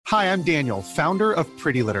Hi, I'm Daniel, founder of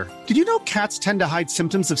Pretty Litter. Did you know cats tend to hide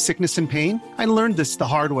symptoms of sickness and pain? I learned this the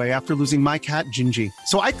hard way after losing my cat, Gingy.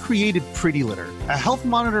 So I created Pretty Litter, a health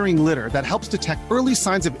monitoring litter that helps detect early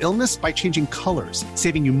signs of illness by changing colors,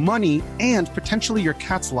 saving you money and potentially your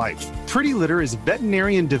cat's life. Pretty Litter is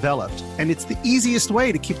veterinarian developed, and it's the easiest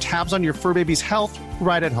way to keep tabs on your fur baby's health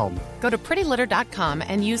right at home. Go to prettylitter.com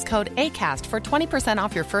and use code ACAST for 20%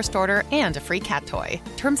 off your first order and a free cat toy.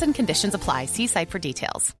 Terms and conditions apply. See site for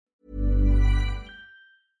details.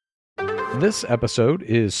 This episode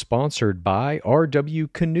is sponsored by R.W.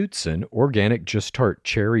 Knudsen Organic Just Tart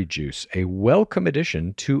Cherry Juice, a welcome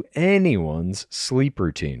addition to anyone's sleep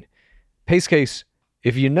routine. Pace Case,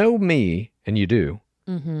 if you know me, and you do,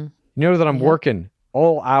 you know that I'm working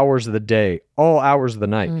all hours of the day, all hours of the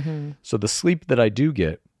night. So the sleep that I do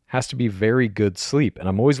get has to be very good sleep, and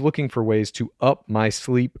I'm always looking for ways to up my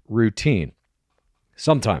sleep routine.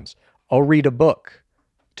 Sometimes I'll read a book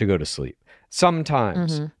to go to sleep.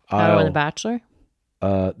 Sometimes The Bachelor?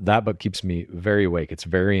 That book keeps me very awake. It's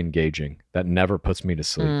very engaging. That never puts me to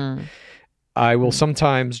sleep. I will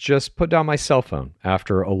sometimes just put down my cell phone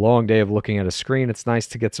after a long day of looking at a screen. It's nice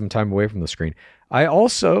to get some time away from the screen. I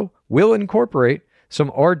also will incorporate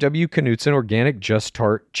some R.W. Knudsen Organic Just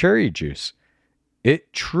Tart Cherry Juice.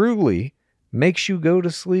 It truly makes you go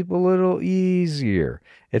to sleep a little easier.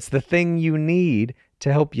 It's the thing you need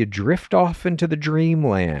to help you drift off into the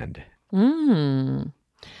dreamland.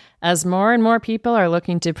 As more and more people are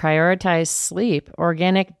looking to prioritize sleep,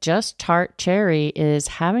 Organic Just Tart Cherry is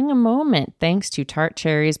having a moment thanks to Tart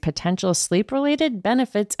Cherry's potential sleep-related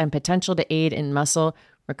benefits and potential to aid in muscle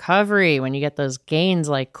recovery when you get those gains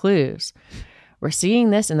like clues. We're seeing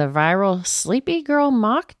this in the viral Sleepy Girl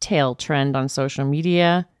mocktail trend on social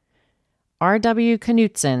media. R.W.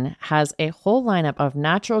 Knudsen has a whole lineup of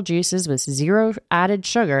natural juices with zero added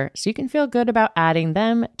sugar, so you can feel good about adding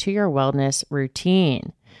them to your wellness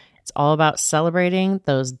routine. It's all about celebrating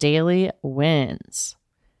those daily wins.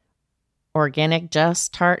 Organic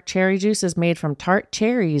Just Tart Cherry Juice is made from tart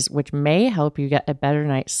cherries, which may help you get a better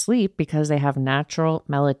night's sleep because they have natural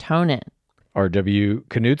melatonin. R.W.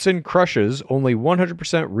 Knudsen crushes only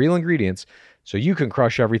 100% real ingredients, so you can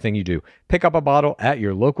crush everything you do. Pick up a bottle at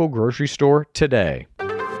your local grocery store today.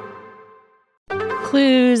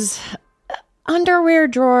 Clues. Underwear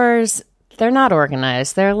drawers, they're not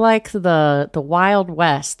organized. They're like the Wild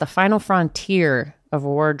West, the final frontier of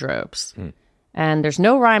wardrobes. And there's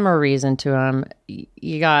no rhyme or reason to them.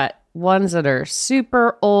 You got ones that are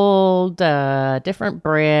super old, different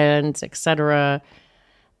brands, etc.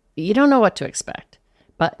 You don't know what to expect.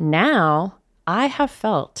 But now I have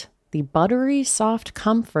felt the buttery soft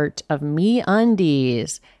comfort of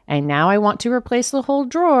MeUndies. And now I want to replace the whole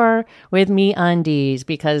drawer with MeUndies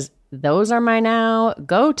because those are my now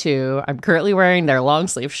go-to. I'm currently wearing their long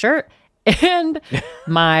sleeve shirt and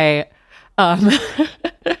my,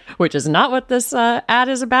 which is not what this ad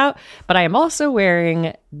is about, but I am also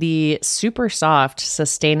wearing the super soft,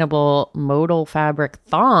 sustainable modal fabric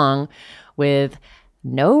thong with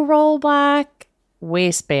no rollback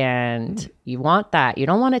waistband. You want that. You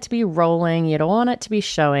don't want it to be rolling. You don't want it to be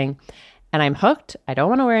showing. And I'm hooked. I don't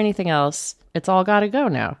want to wear anything else. It's all got to go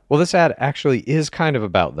now. Well, this ad actually is kind of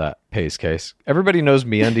about that, Pace Case. Everybody knows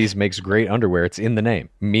MeUndies makes great underwear. It's in the name,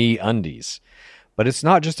 MeUndies. But it's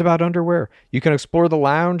not just about underwear. You can explore the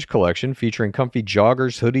lounge collection featuring comfy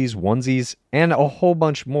joggers, hoodies, onesies, and a whole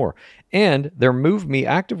bunch more. And their Move Me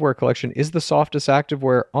activewear collection is the softest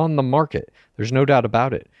activewear on the market. There's no doubt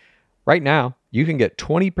about it. Right now, you can get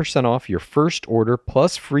 20% off your first order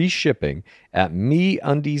plus free shipping at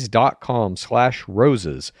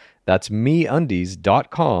MeUndies.com/roses. That's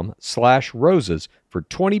MeUndies.com/roses for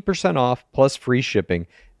 20% off plus free shipping.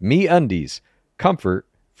 MeUndies, comfort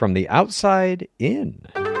from the outside in.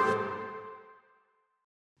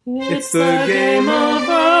 It's the Game of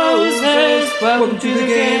Roses. Welcome to the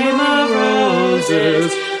Game of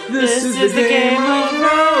Roses. This is the Game of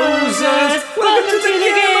Roses. Welcome to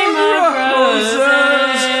the Game of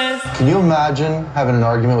Roses. Can you imagine having an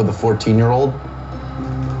argument with a 14-year-old?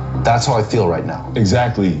 That's how I feel right now.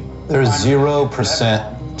 Exactly. There's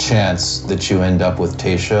 0% chance that you end up with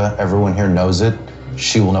Tayshia. Everyone here knows it.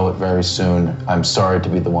 She will know it very soon. I'm sorry to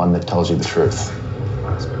be the one that tells you the truth.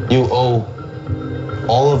 You owe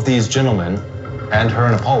all of these gentlemen and her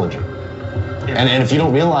an apology. And if you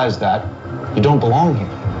don't realize that, you don't belong here.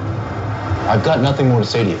 I've got nothing more to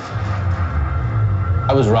say to you.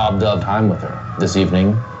 I was robbed of time with her this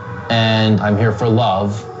evening, and I'm here for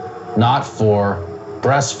love, not for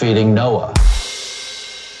breastfeeding Noah.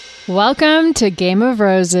 Welcome to Game of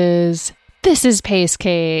Roses. This is Pace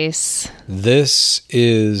Case. This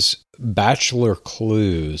is Bachelor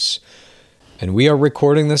Clues. And we are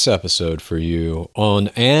recording this episode for you on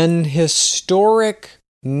an historic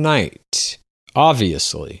night.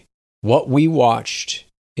 Obviously, what we watched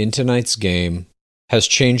in tonight's game has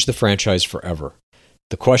changed the franchise forever.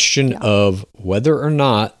 The question of whether or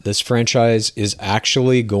not this franchise is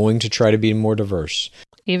actually going to try to be more diverse.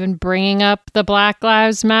 Even bringing up the Black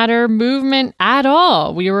Lives Matter movement at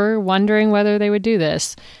all. We were wondering whether they would do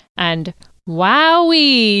this. And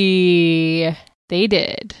wowee, they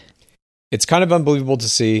did. It's kind of unbelievable to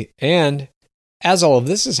see. And as all of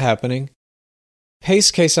this is happening,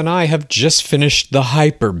 Pace Case and I have just finished the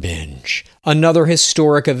Hyper Binge, another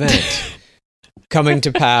historic event coming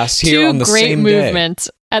to pass here on the same day. Two great movements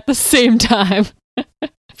at the same time.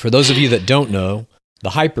 For those of you that don't know,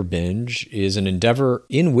 the Hyper Binge is an endeavor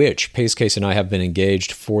in which Pace Case and I have been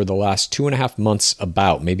engaged for the last 2.5 months,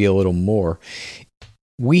 about maybe a little more.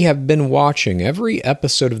 We have been watching every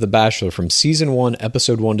episode of The Bachelor from season 1,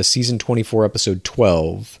 episode 1 to season 24, episode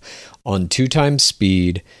 12 on 2x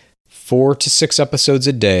speed, 4 to 6 episodes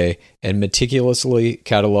a day, and meticulously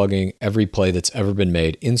cataloging every play that's ever been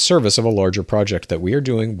made in service of a larger project that we are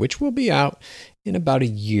doing, which will be out in about a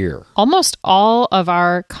year. Almost all of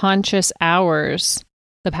our conscious hours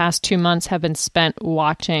the past 2 months have been spent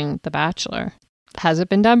watching The Bachelor. Has it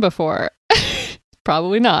been done before?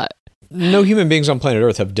 Probably not. No human beings on planet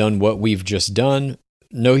Earth have done what we've just done.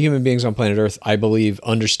 No human beings on planet Earth, I believe,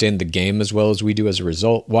 understand the game as well as we do as a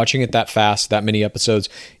result. Watching it that fast, that many episodes,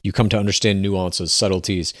 you come to understand nuances,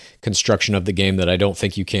 subtleties, construction of the game that I don't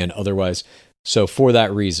think you can otherwise. So for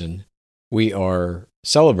that reason, we are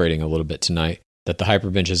celebrating a little bit tonight that the Hyper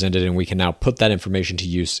Binge has ended and we can now put that information to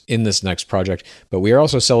use in this next project. But we are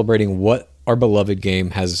also celebrating what our beloved game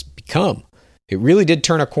has become. It really did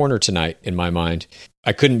turn a corner tonight, in my mind.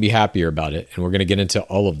 I couldn't be happier about it, and we're going to get into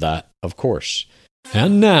all of that, of course.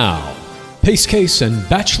 And now, Pace Case and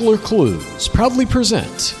Bachelor Clues proudly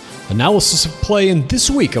present analysis of play in this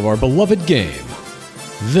week of our beloved game.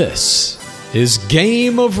 This is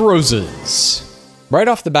Game of Roses. Right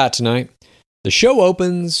off the bat tonight, the show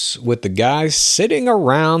opens with the guys sitting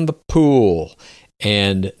around the pool,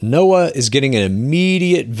 and Noah is getting an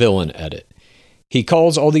immediate villain edit. He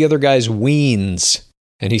calls all the other guys weens,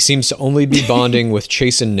 and he seems to only be bonding with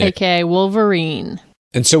Chase and Nick. AKA Wolverine.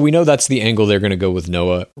 And so we know that's the angle they're going to go with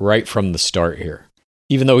Noah right from the start here.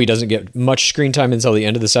 Even though he doesn't get much screen time until the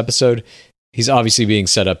end of this episode, he's obviously being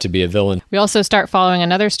set up to be a villain. We also start following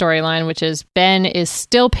another storyline, which is Ben is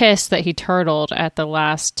still pissed that he turtled at the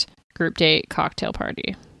last group date cocktail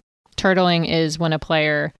party. Turtling is when a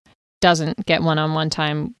player doesn't get one-on-one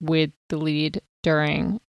time with the lead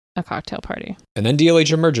during a cocktail party. And then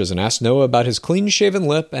DLH emerges and asks Noah about his clean-shaven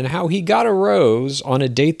lip and how he got a rose on a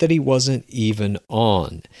date that he wasn't even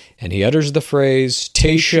on. And he utters the phrase,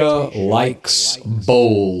 Tayshia likes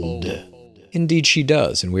bold. Indeed she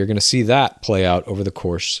does, and we're going to see that play out over the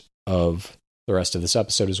course of the rest of this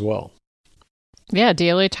episode as well. Yeah,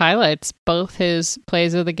 DLH highlights both his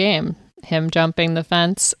plays of the game, him jumping the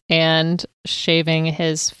fence and shaving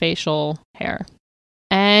his facial hair.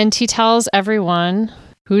 And he tells everyone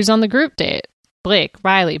who's on the group date. Blake,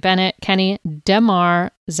 Riley, Bennett, Kenny,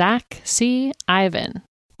 Demar, Zach, C, Ivan.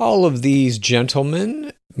 All of these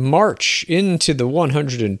gentlemen march into the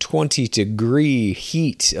 120-degree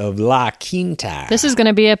heat of La Quinta. This is going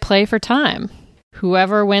to be a play for time.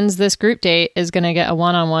 Whoever wins this group date is going to get a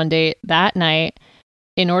one-on-one date that night.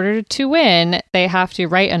 In order to win, they have to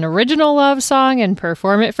write an original love song and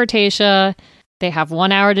perform it for Tayshia. They have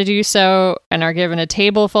 1 hour to do so and are given a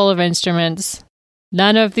table full of instruments.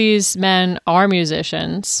 None of these men are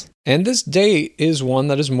musicians. And this date is one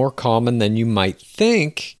that is more common than you might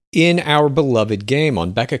think in our beloved game.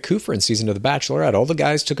 On Becca Kufrin's season of The Bachelorette, all the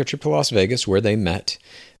guys took a trip to Las Vegas where they met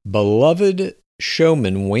beloved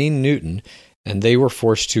showman Wayne Newton, and they were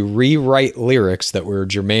forced to rewrite lyrics that were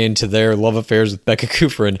germane to their love affairs with Becca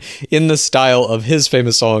Kufrin in the style of his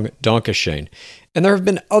famous song, Dankeschön. And there have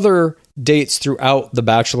been other dates throughout the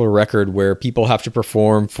Bachelor record where people have to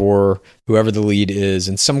perform for whoever the lead is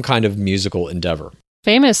in some kind of musical endeavor.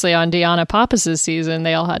 Famously on Deanna Pappas' season,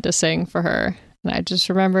 they all had to sing for her. And I just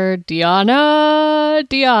remember, Deanna.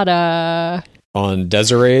 On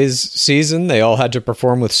Desiree's season, they all had to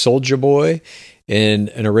perform with Soulja Boy in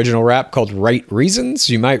an original rap called Right Reasons.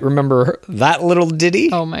 You might remember that little ditty.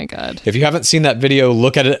 Oh my God. If you haven't seen that video,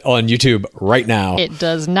 look at it on YouTube right now. It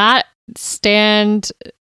does not stand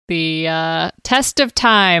the test of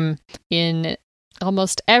time in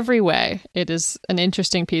almost every way. It is an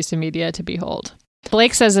interesting piece of media to behold.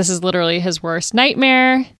 Blake says this is literally his worst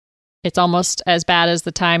nightmare. It's almost as bad as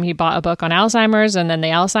the time he bought a book on Alzheimer's and then the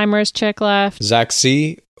Alzheimer's chick left. Zach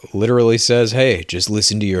C. literally says, hey, just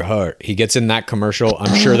listen to your heart. He gets in that commercial.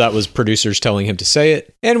 I'm sure that was producers telling him to say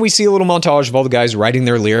it. And we see a little montage of all the guys writing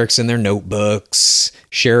their lyrics in their notebooks,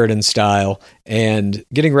 Sheridan style, and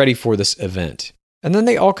getting ready for this event. And then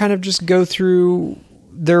they all kind of just go through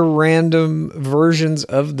their random versions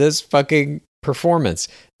of this fucking performance.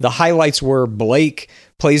 The highlights were Blake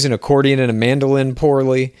plays an accordion and a mandolin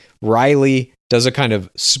poorly. Riley does a kind of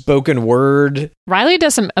spoken word. Riley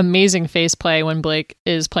does some amazing face play when Blake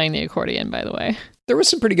is playing the accordion, by the way. There was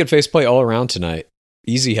some pretty good face play all around tonight.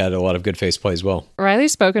 Easy had a lot of good face play as well.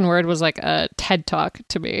 Riley's spoken word was like a TED Talk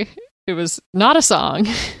to me. It was not a song.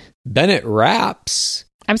 Bennett raps.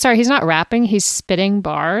 I'm sorry, he's not rapping. He's spitting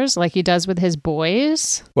bars like he does with his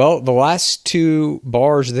boys. Well, the last two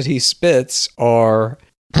bars that he spits are,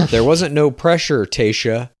 there wasn't no pressure,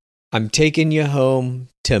 Tasha. I'm taking you home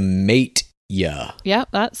to mate ya. Yeah,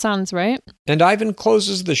 that sounds right. And Ivan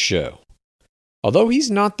closes the show. Although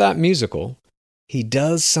he's not that musical, he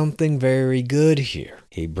does something very good here.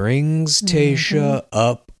 He brings Tasha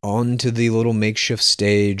up onto the little makeshift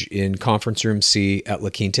stage in Conference Room C at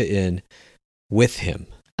La Quinta Inn with him.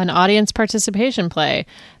 An audience participation play.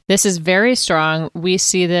 This is very strong. We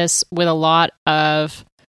see this with a lot of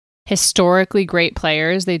historically great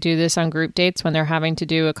players. They do this on group dates when they're having to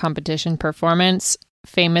do a competition performance.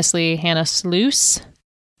 Famously, Hannah Sluice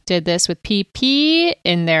did this with PP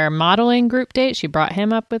in their modeling group date. She brought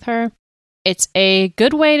him up with her. It's a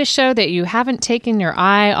good way to show that you haven't taken your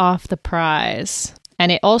eye off the prize.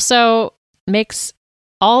 And it also makes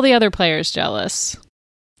all the other players jealous,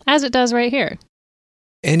 as it does right here.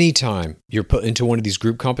 Anytime you're put into one of these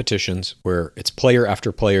group competitions where it's player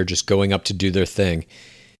after player just going up to do their thing,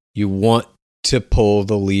 you want to pull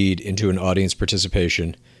the lead into an audience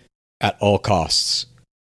participation at all costs.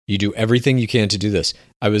 You do everything you can to do this.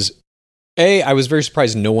 I was very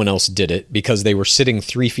surprised no one else did it because they were sitting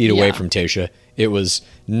 3 feet away from Tasha. It was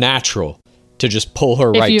natural to just pull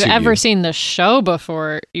her right to you. If you've ever seen the show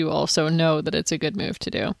before, you also know that it's a good move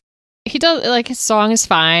to do. He does, like, his song is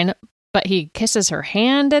fine, but he kisses her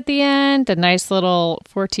hand at the end, a nice little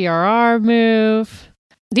 4TRR move.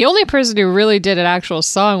 The only person who really did an actual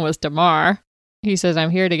song was Damar. He says, I'm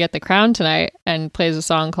here to get the crown tonight, and plays a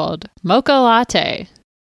song called Mocha Latte.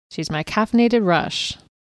 She's my caffeinated rush.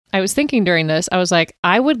 I was thinking during this, I was like,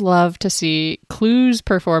 I would love to see Clues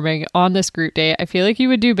performing on this group date. I feel like you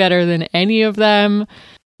would do better than any of them.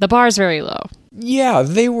 The bar's very low. Yeah,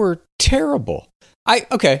 they were terrible.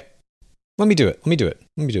 Okay, let me do it.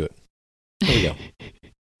 Here we go.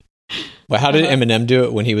 Well, how did Eminem do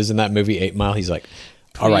it when he was in that movie 8 Mile? He's like,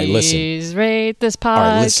 all right, listen. Please rate this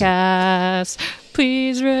podcast.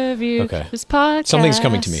 Please review this podcast. Something's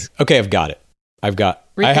coming to me. Okay, I've got it.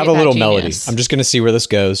 I have a little melody. I'm just going to see where this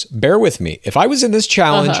goes. Bear with me. If I was in this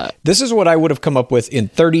challenge, this is what I would have come up with in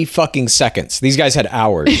 30 fucking seconds. These guys had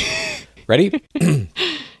hours. Ready?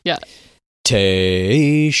 Yeah.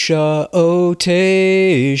 Tasha, oh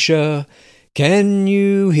Tasha, can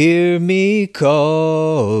you hear me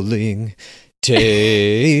calling?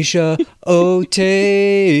 Tasha, oh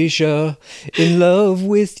Tasha, in love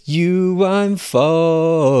with you I'm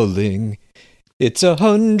falling. It's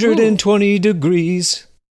 120 degrees,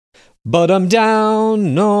 but I'm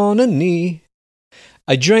down on a knee.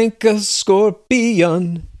 I drank a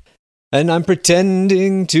scorpion, and I'm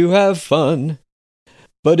pretending to have fun.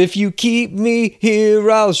 But if you keep me here,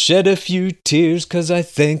 I'll shed a few tears, 'cause I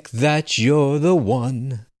think that you're the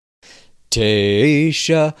one.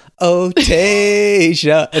 Tasha, oh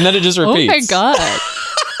Tasha. And then it just repeats. Oh my God.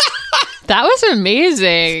 That was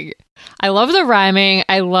amazing. I love the rhyming.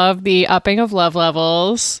 I love the upping of love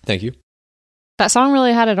levels. Thank you. That song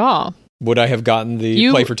really had it all. Would I have gotten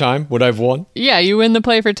the play for time? Would I have won? Yeah, you win the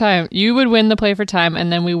play for time. You would win the play for time,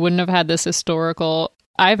 and then we wouldn't have had this historical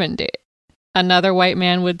Ivan date. Another white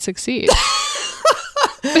man would succeed.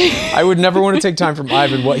 I would never want to take time from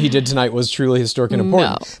Ivan. What he did tonight was truly historic and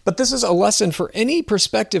important. No. But this is a lesson for any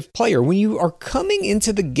prospective player. When you are coming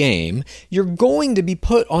into the game, you're going to be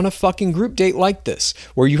put on a fucking group date like this,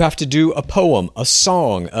 where you have to do a poem, a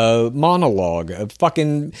song, a monologue, a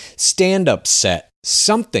fucking stand-up set,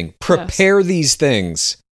 something. Prepare these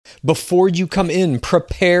things. Before you come in,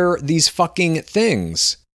 prepare these fucking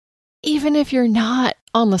things. Even if you're not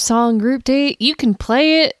on the song group date, you can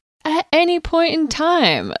play it at any point in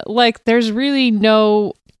time. Like, there's really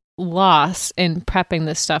no loss in prepping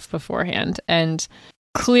this stuff beforehand, and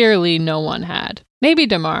clearly no one had. Maybe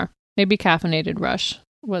Damar, maybe Caffeinated Rush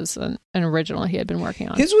was an original he had been working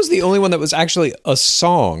on. His was the only one that was actually a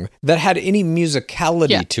song that had any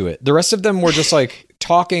musicality to it. The rest of them were just like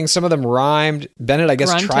talking. Some of them rhymed. Bennett, I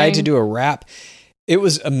guess, tried to do a rap. It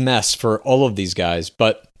was a mess for all of these guys,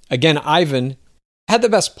 but Again, Ivan had the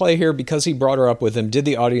best play here because he brought her up with him, did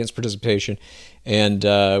the audience participation, and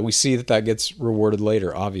we see that gets rewarded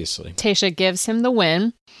later, obviously. Tayshia gives him the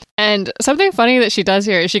win. And something funny that she does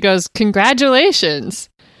here is she goes, "Congratulations,"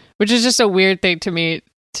 which is just a weird thing to me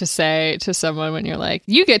to say to someone when you're like,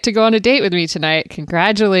 "You get to go on a date with me tonight.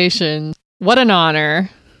 Congratulations. What an honor."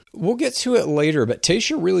 We'll get to it later, but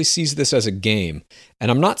Tayshia really sees this as a game.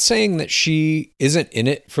 And I'm not saying that she isn't in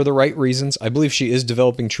it for the right reasons. I believe she is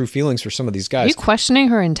developing true feelings for some of these guys. Are you questioning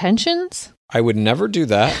her intentions? I would never do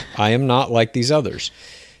that. I am not like these others.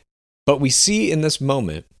 But we see in this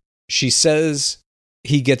moment, she says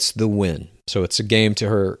he gets the win. So it's a game to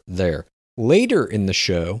her there. Later in the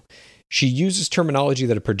show, she uses terminology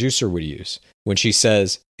that a producer would use when she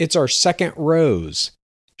says, "It's our second rose."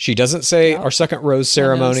 She doesn't say our second rose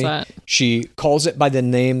ceremony. She calls it by the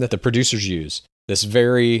name that the producers use. This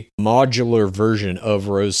very modular version of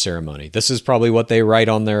rose ceremony. This is probably what they write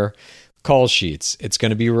on their call sheets. It's going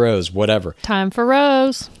to be rose, whatever. Time for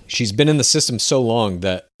rose. She's been in the system so long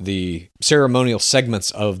that the ceremonial segments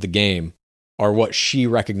of the game are what she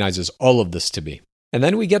recognizes all of this to be. And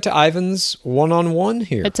then we get to Ivan's one-on-one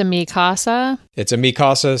here. It's a Mikasa. It's a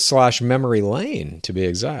Mikasa / memory lane, to be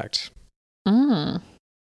exact.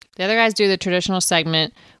 The other guys do the traditional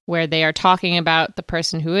segment where they are talking about the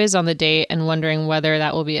person who is on the date and wondering whether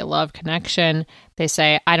that will be a love connection. They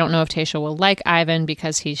say, "I don't know if Tayshia will like Ivan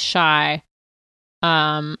because he's shy."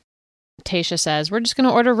 Tayshia says, "We're just going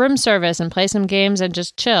to order room service and play some games and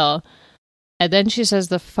just chill." And then she says,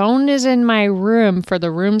 "The phone is in my room for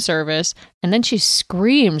the room service." And then she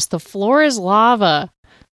screams, "The floor is lava."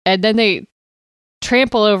 And then they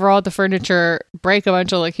trample over all the furniture, break a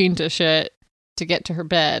bunch of La Quinta shit to get to her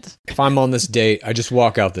bed. If I'm on this date, I just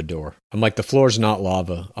walk out the door. I'm like, the floor's not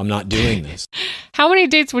lava. I'm not doing this. How many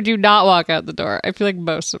dates would you not walk out the door? I feel like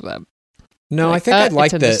most of them. No, like, I think I'd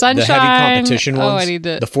like the heavy competition ones.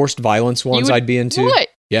 The forced violence ones I'd be into. What?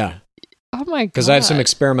 Yeah. Oh my God. Because I have some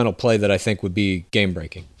experimental play that I think would be game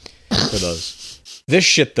breaking for those. This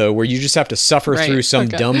shit, though, where you just have to suffer through some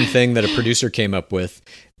dumb thing that a producer came up with.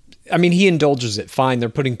 I mean, he indulges it. Fine. They're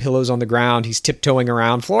putting pillows on the ground. He's tiptoeing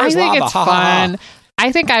around. Floor is lava. I think it's fun.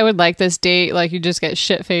 I think I would like this date. Like, you just get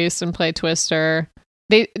shit-faced and play Twister.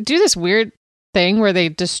 They do this weird thing where they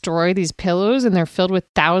destroy these pillows and they're filled with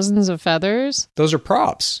thousands of feathers. Those are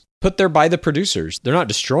props put there by the producers. They're not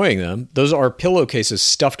destroying them. Those are pillowcases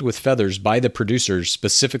stuffed with feathers by the producers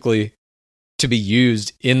specifically to be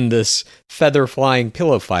used in this feather-flying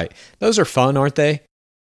pillow fight. Those are fun, aren't they?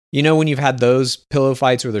 You know, when you've had those pillow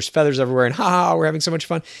fights where there's feathers everywhere and we're having so much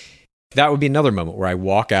fun. That would be another moment where I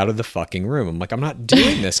walk out of the fucking room. I'm like, I'm not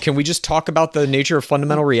doing this. Can we just talk about the nature of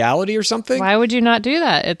fundamental reality or something? Why would you not do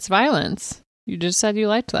that? It's violence. You just said you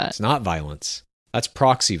liked that. It's not violence. That's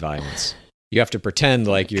proxy violence. You have to pretend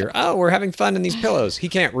like we're having fun in these pillows. He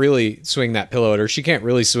can't really swing that pillow at her. She can't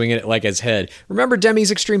really swing it like his head. Remember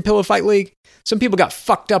Demi's Extreme Pillow Fight League? Some people got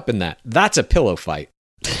fucked up in that. That's a pillow fight.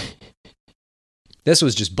 This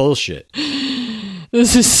was just bullshit.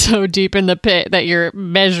 This is so deep in the pit that you're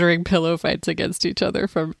measuring pillow fights against each other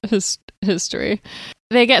from history.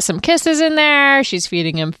 They get some kisses in there. She's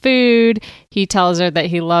feeding him food. He tells her that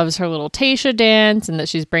he loves her little Tayshia dance and that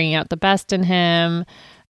she's bringing out the best in him.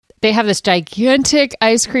 They have this gigantic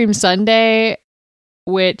ice cream sundae,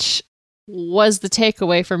 which was the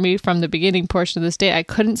takeaway for me from the beginning portion of this date. I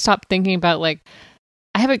couldn't stop thinking about, like,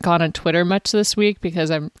 I haven't gone on Twitter much this week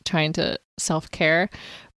because I'm trying to self-care,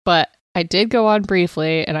 but I did go on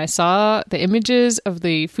briefly and I saw the images of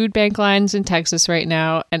the food bank lines in Texas right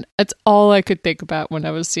now, and that's all I could think about when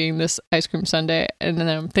I was seeing this ice cream sundae. And then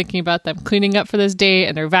I'm thinking about them cleaning up for this date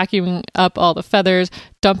and they're vacuuming up all the feathers,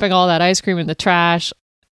 dumping all that ice cream in the trash.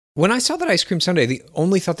 When I saw that ice cream sundae, the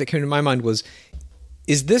only thought that came to my mind was,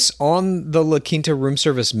 is this on the La Quinta room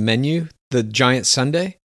service menu, the giant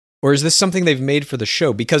sundae? Or is this something they've made for the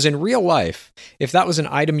show? Because in real life, if that was an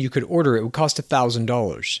item you could order, it would cost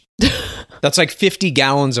 $1,000. That's like 50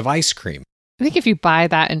 gallons of ice cream. I think if you buy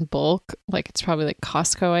that in bulk, like it's probably like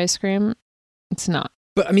Costco ice cream. It's not.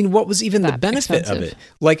 But I mean, what was even the benefit expensive of it?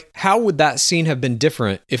 Like, how would that scene have been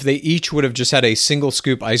different if they each would have just had a single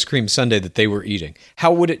scoop ice cream sundae that they were eating?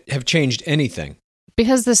 How would it have changed anything?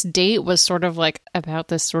 Because this date was sort of like about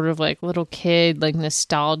this sort of like little kid, like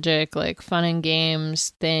nostalgic, like fun and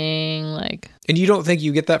games thing. Like, and you don't think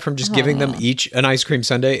you get that from just giving them each an ice cream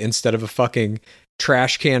sundae instead of a fucking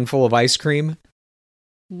trash can full of ice cream?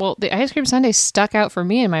 Well, the ice cream sundae stuck out for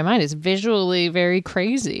me in my mind. It's visually very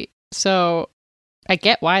crazy. So I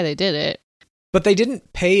get why they did it. But they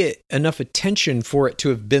didn't pay it enough attention for it to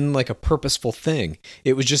have been like a purposeful thing.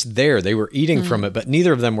 It was just there. They were eating from it, but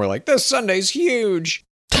neither of them were like, this sundae's huge.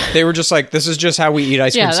 They were just like, this is just how we eat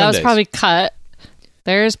ice cream Yeah, that sundaes. was probably cut.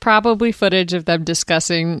 There's probably footage of them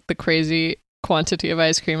discussing the crazy quantity of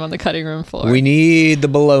ice cream on the cutting room floor. We need the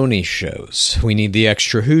baloney shows. We need the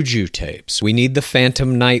extra Hooju tapes. We need the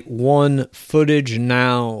Phantom Night 1 footage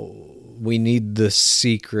now. We need the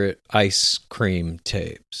secret ice cream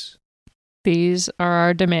tapes. These are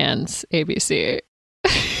our demands, ABC.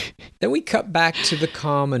 Then we cut back to the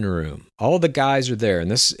common room. All the guys are there, and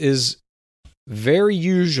this is very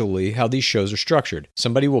usually how these shows are structured.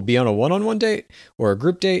 Somebody will be on a one-on-one date or a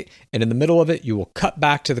group date, and in the middle of it, you will cut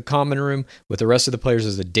back to the common room with the rest of the players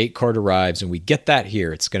as the date card arrives, and we get that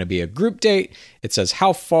here. It's going to be a group date. It says,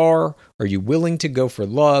 how far are you willing to go for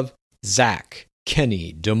love? Zach,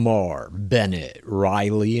 Kenny, DeMar, Bennett,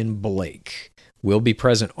 Riley, and Blake will be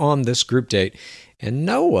present on this group date, and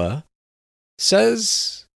Noah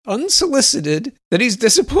says, unsolicited, that he's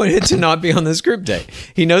disappointed to not be on this group date.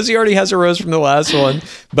 He knows he already has a rose from the last one,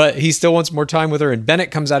 but he still wants more time with her, and Bennett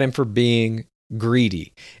comes at him for being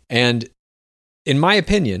greedy. And in my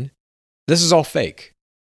opinion, this is all fake.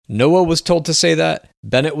 Noah was told to say that.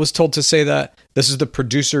 Bennett was told to say that. This is the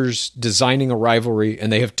producers designing a rivalry,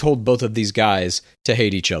 and they have told both of these guys to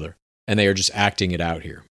hate each other, and they are just acting it out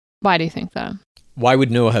here. Why do you think that? Why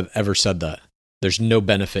would Noah have ever said that? There's no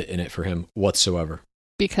benefit in it for him whatsoever.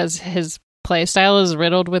 Because his playstyle is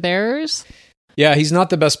riddled with errors? Yeah, he's not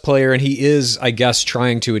the best player, and he is, I guess,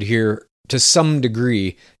 trying to adhere to some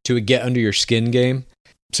degree to a get under your skin game.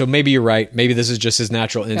 So maybe you're right. Maybe this is just his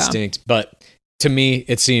natural instinct, but to me,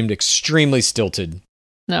 it seemed extremely stilted.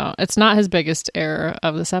 No, it's not his biggest error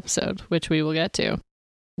of this episode, which we will get to.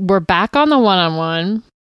 We're back on the one-on-one.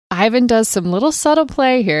 Ivan does some little subtle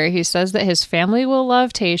play here. He says that his family will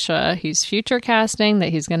love Tayshia. He's future casting that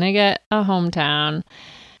he's going to get a hometown.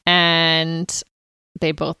 And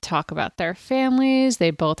they both talk about their families.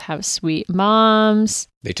 They both have sweet moms.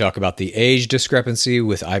 They talk about the age discrepancy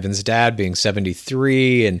with Ivan's dad being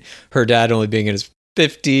 73 and her dad only being in his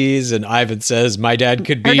 50s. And Ivan says, my dad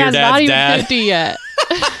could be your dad's not even dad. 50 yet.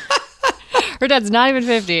 Her dad's not even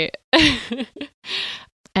 50.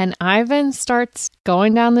 And Ivan starts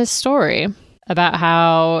going down this story about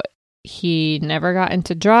how he never got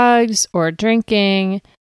into drugs or drinking,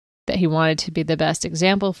 that he wanted to be the best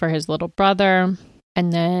example for his little brother.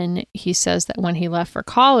 And then he says that when he left for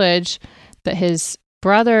college, that his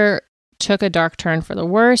brother took a dark turn for the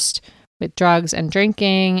worst with drugs and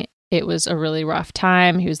drinking. It was a really rough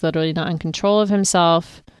time. He was literally not in control of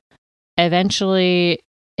himself. Eventually,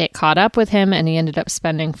 it caught up with him, and he ended up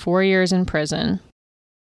spending 4 years in prison.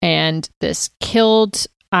 And this killed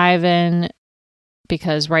Ivan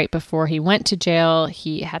because right before he went to jail,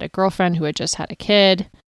 he had a girlfriend who had just had a kid.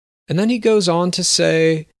 And then he goes on to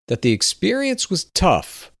say that the experience was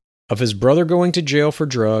tough of his brother going to jail for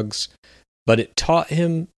drugs, but it taught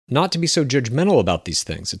him not to be so judgmental about these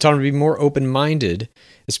things. It taught him to be more open-minded,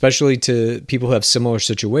 especially to people who have similar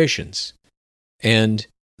situations. And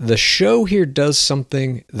the show here does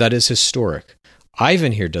something that is historic.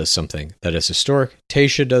 Ivan here does something that is historic.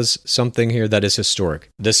 Tayshia does something here that is historic.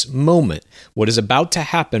 This moment, what is about to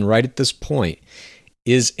happen right at this point,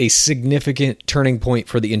 is a significant turning point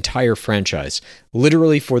for the entire franchise.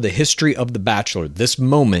 Literally for the history of The Bachelor, this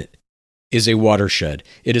moment is a watershed.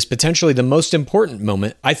 It is potentially the most important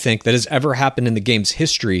moment, I think, that has ever happened in the game's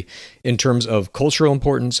history in terms of cultural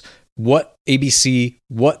importance, what ABC,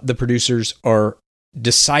 what the producers are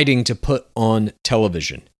deciding to put on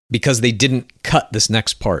television, because they didn't cut this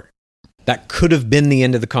next part. That could have been the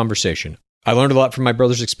end of the conversation. I learned a lot from my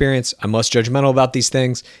brother's experience. I'm less judgmental about these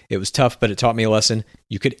things. It was tough, but it taught me a lesson.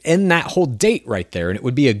 You could end that whole date right there, and it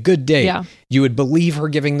would be a good date. Yeah. You would believe her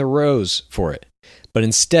giving the rose for it. But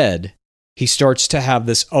instead, he starts to have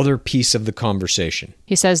this other piece of the conversation.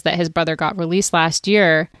 He says that his brother got released last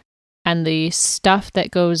year, and the stuff that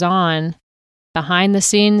goes on behind the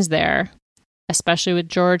scenes there, especially with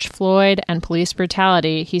George Floyd and police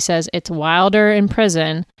brutality, he says it's wilder in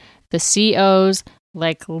prison. The COs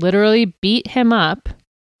literally beat him up.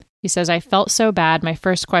 He says, I felt so bad. My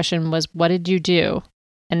first question was, what did you do?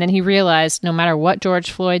 And then he realized no matter what George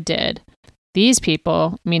Floyd did, these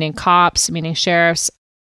people, meaning cops, meaning sheriffs,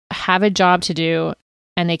 have a job to do,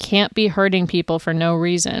 and they can't be hurting people for no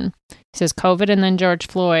reason. He says, COVID and then George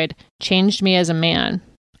Floyd changed me as a man.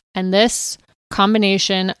 And this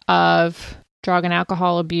combination of drug and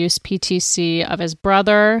alcohol abuse, PTC of his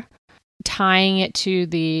brother, tying it to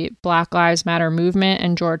the Black Lives Matter movement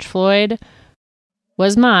and George Floyd,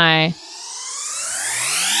 was my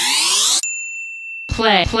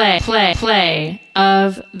play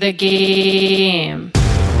of the game.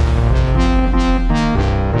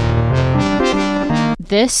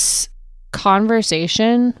 This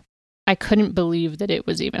conversation, I couldn't believe that it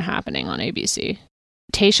was even happening on ABC.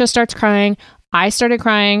 Tayshia starts crying. I started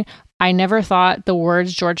crying. I never thought the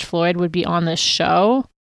words George Floyd would be on this show.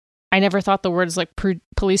 I never thought the words like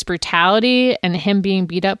police brutality and him being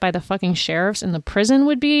beat up by the fucking sheriffs in the prison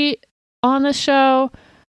would be on the show.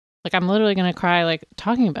 Like, I'm literally going to cry, like,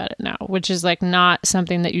 talking about it now, which is, like, not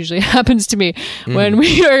something that usually happens to me when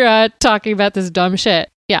we are talking about this dumb shit.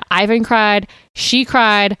 Yeah, Ivan cried. She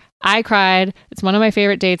cried. I cried. It's one of my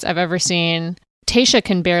favorite dates I've ever seen. Tayshia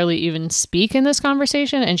can barely even speak in this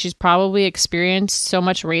conversation, and she's probably experienced so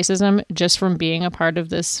much racism just from being a part of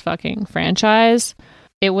this fucking franchise.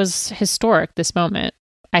 It was historic, this moment.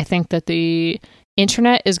 I think that the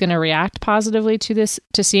internet is going to react positively to this,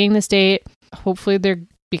 to seeing this date. Hopefully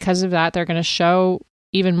because of that, they're going to show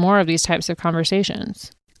even more of these types of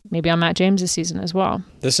conversations. Maybe on Matt James' season as well.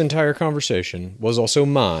 This entire conversation was also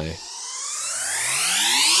my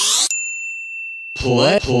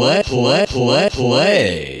play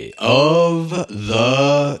of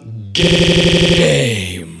the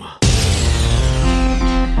game.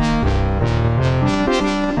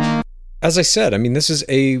 As I said, I mean, this is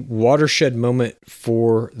a watershed moment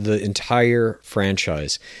for the entire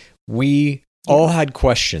franchise. We all had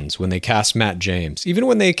questions when they cast Matt James, even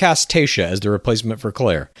when they cast Tayshia as the replacement for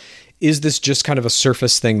Claire. Is this just kind of a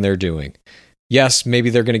surface thing they're doing? Yes,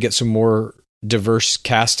 maybe they're going to get some more diverse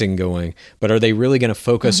casting going, but are they really going to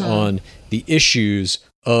focus on the issues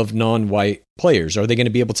of non-white players? Are they going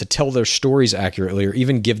to be able to tell their stories accurately or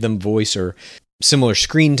even give them voice or similar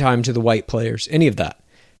screen time to the white players? Any of that.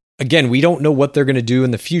 Again, we don't know what they're going to do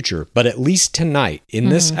in the future, but at least tonight, in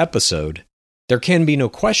this episode, there can be no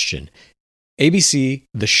question. ABC,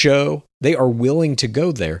 the show, they are willing to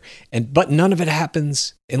go there, but none of it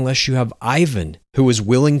happens unless you have Ivan, who is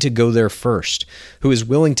willing to go there first, who is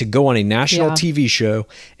willing to go on a national TV show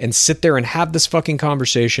and sit there and have this fucking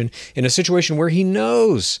conversation in a situation where he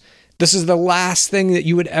knows this is the last thing that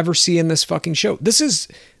you would ever see in this fucking show.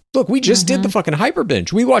 Look, we just did the fucking hyper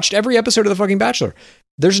binge. We watched every episode of The fucking Bachelor.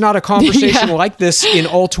 There's not a conversation like this in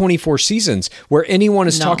all 24 seasons where anyone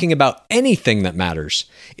is talking about anything that matters.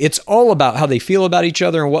 It's all about how they feel about each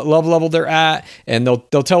other and what love level they're at. And they'll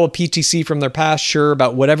tell a PTC from their past, sure,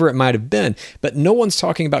 about whatever it might have been. But no one's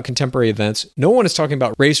talking about contemporary events. No one is talking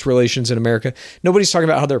about race relations in America. Nobody's talking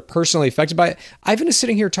about how they're personally affected by it. Ivan is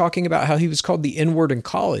sitting here talking about how he was called the N-word in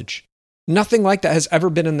college. Nothing like that has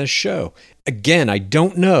ever been in this show. Again, I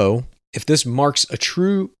don't know if this marks a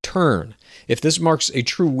true turn, if this marks a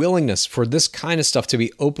true willingness for this kind of stuff to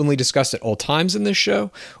be openly discussed at all times in this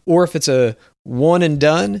show, or if it's a one and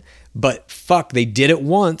done, but fuck, they did it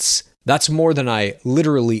once. That's more than I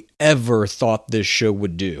literally ever thought this show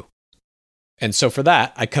would do. And so for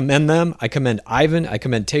that, I commend them. I commend Ivan. I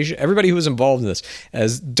commend Tayshia, everybody who was involved in this.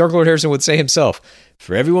 As Dark Lord Harrison would say himself,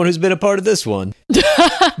 for everyone who's been a part of this one,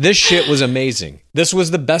 this shit was amazing. This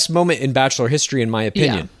was the best moment in Bachelor history, in my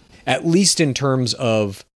opinion. At least in terms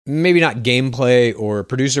of maybe not gameplay or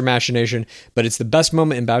producer machination, but it's the best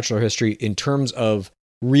moment in Bachelor history in terms of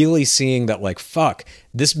really seeing that, like, fuck,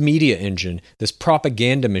 this media engine, this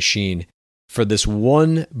propaganda machine, for this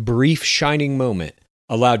one brief shining moment,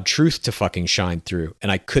 allowed truth to fucking shine through.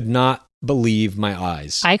 And I could not believe my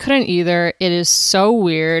eyes. I couldn't either. It is so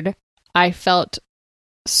weird. I felt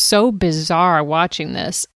so bizarre watching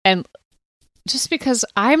this. And just because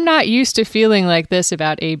I'm not used to feeling like this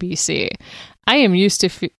about ABC. I am used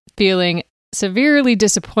to feeling severely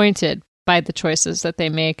disappointed by the choices that they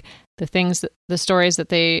make, the stories that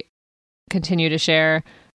they continue to share.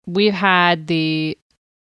 We've had the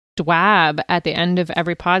dwab at the end of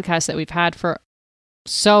every podcast that we've had for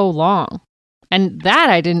so long. And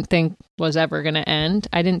that I didn't think was ever going to end.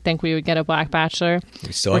 I didn't think we would get a Black Bachelor.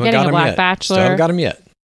 We still haven't got him yet. Bachelor. Still haven't got him yet.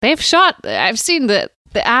 They've shot, I've seen the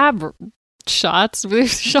ab shots. We've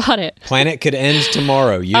shot it. Planet could end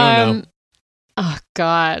tomorrow. You don't know. Oh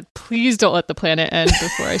God! Please don't let the planet end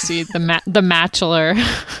before I see the Bachelor.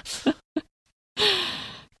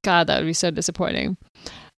 God, that would be so disappointing.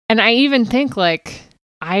 And I even think like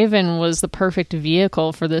Ivan was the perfect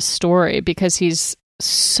vehicle for this story because he's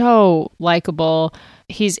so likable.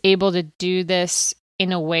 He's able to do this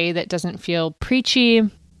in a way that doesn't feel preachy.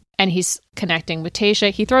 And he's connecting with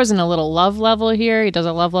Tayshia. He throws in a little love level here. He does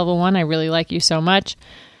a love level 1. I really like you so much.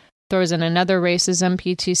 Throws in another racism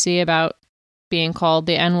PTC about being called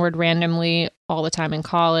the N-word randomly all the time in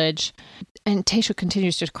college. And Tayshia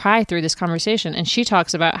continues to cry through this conversation. And she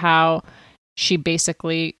talks about how she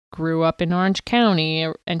basically grew up in Orange County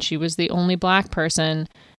and she was the only Black person.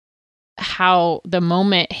 How the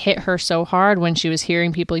moment hit her so hard when she was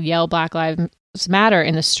hearing people yell Black Lives Matter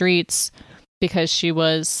in the streets because she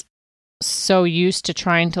was so used to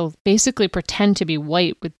trying to basically pretend to be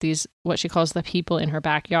white with these, what she calls the people in her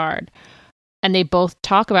backyard. And they both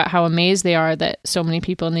talk about how amazed they are that so many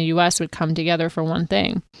people in the US would come together for one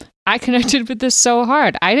thing. I connected with this so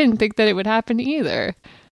hard. I didn't think that it would happen either.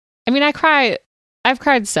 I mean, I've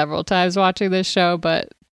cried several times watching this show, but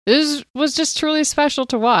this was just truly special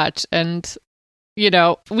to watch. And, you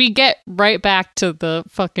know, we get right back to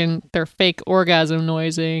their fake orgasm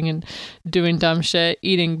noising and doing dumb shit,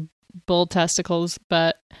 eating bull testicles,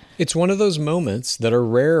 but it's one of those moments that are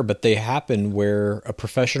rare, but they happen where a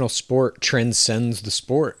professional sport transcends the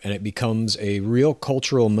sport and it becomes a real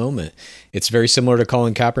cultural moment. It's very similar to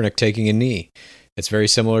Colin Kaepernick taking a knee. It's very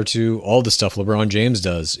similar to all the stuff LeBron James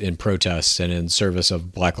does in protests and in service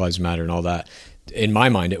of Black Lives Matter and all that. In my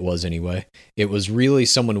mind, it was anyway. It was really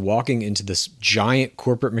someone walking into this giant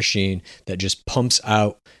corporate machine that just pumps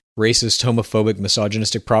out racist, homophobic,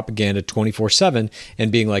 misogynistic propaganda 24/7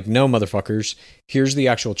 and being like, no, motherfuckers, here's the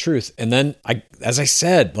actual truth. And then, as I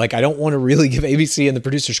said, like, I don't want to really give ABC and the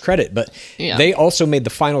producers credit, but they also made the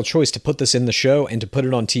final choice to put this in the show and to put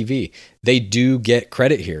it on TV. They do get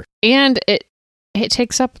credit here. And it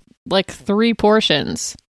takes up like 3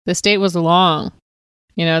 portions. The state was long.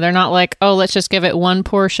 You know, they're not like, oh, let's just give it 1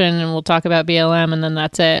 portion and we'll talk about BLM and then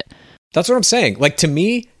that's it. That's what I'm saying. Like, to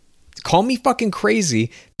me, call me fucking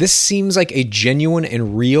crazy, this seems like a genuine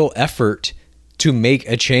and real effort to make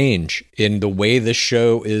a change in the way this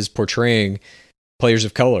show is portraying players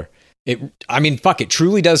of color. It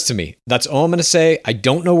truly does to me. That's all I'm going to say. I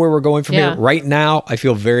don't know where we're going from here. Right now, I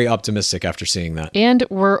feel very optimistic after seeing that. And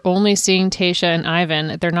we're only seeing Tayshia and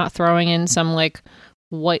Ivan. They're not throwing in some like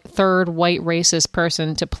third white racist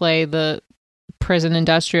person to play the prison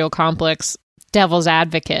industrial complex devil's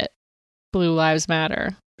advocate. Blue Lives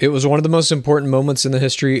Matter. It was one of the most important moments in the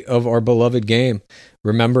history of our beloved game.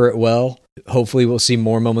 Remember it well. Hopefully we'll see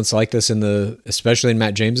more moments like this especially in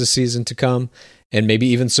Matt James's season to come, and maybe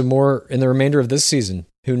even some more in the remainder of this season.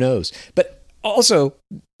 Who knows? But also,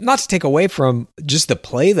 not to take away from just the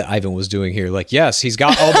play that Ivan was doing here. Like, yes, he's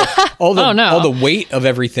got all the weight of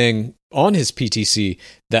everything on his PTC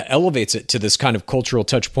that elevates it to this kind of cultural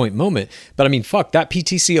touch point moment. But I mean, fuck that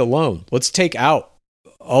PTC alone. Let's take out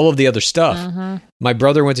all of the other stuff. Mm-hmm. My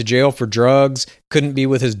brother went to jail for drugs, couldn't be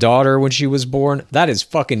with his daughter when she was born. That is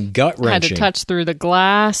fucking gut-wrenching. Had to touch through the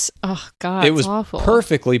glass. Oh, God, it was awful.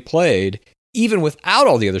 Perfectly played, even without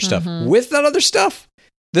all the other stuff. Mm-hmm. With that other stuff,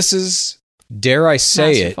 this is, dare I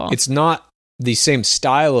say masterful. It's not the same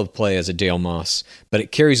style of play as a Dale Moss, but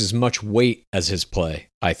it carries as much weight as his play,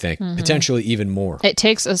 I think. Mm-hmm. Potentially even more. It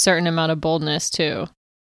takes a certain amount of boldness, too.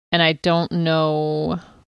 And I don't know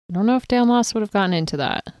if Dale Moss would have gotten into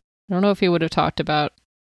that. I don't know if he would have talked about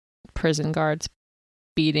prison guards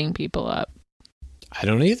beating people up. I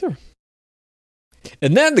don't either.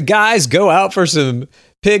 And then the guys go out for some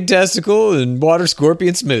pig testicle and water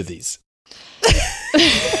scorpion smoothies.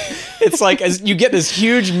 It's like as you get this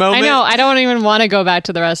huge moment. I know. I don't even want to go back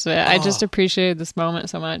to the rest of it. I just appreciated this moment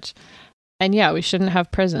so much. And yeah, we shouldn't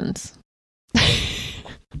have prisons.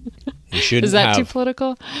 Is that too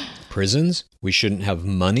political? Prisons. We shouldn't have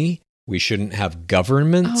money. We shouldn't have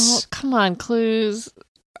governments. Oh, come on, Clues.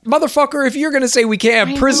 Motherfucker, if you're going to say we can't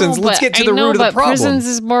have prisons, let's get to the root of the problem. Prisons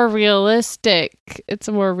is more realistic. It's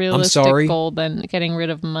a more realistic goal than getting rid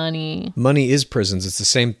of money. Money is prisons. It's the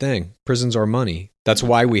same thing. Prisons are money. That's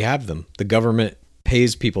why we have them. The government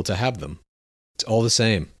pays people to have them. It's all the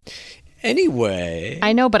same. Anyway.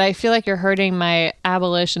 I know, but I feel like you're hurting my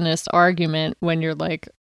abolitionist argument when you're like,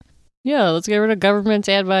 yeah, let's get rid of governments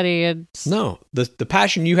and money. No, the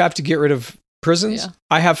passion you have to get rid of prisons,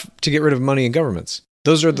 I have to get rid of money and governments.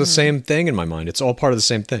 Those are the same thing in my mind. It's all part of the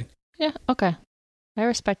same thing. Yeah, okay. I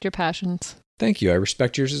respect your passions. Thank you. I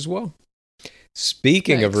respect yours as well.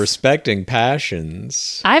 Speaking of respecting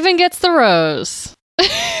passions, Ivan gets the rose.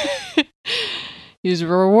 He's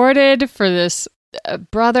rewarded for this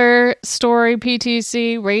brother story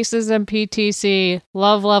PTC, racism PTC,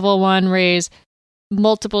 love level 1 raise,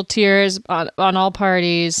 multiple tiers on all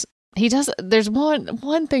parties. There's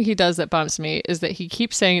one thing he does that bumps me is that he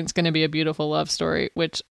keeps saying it's going to be a beautiful love story,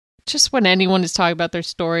 which just when anyone is talking about their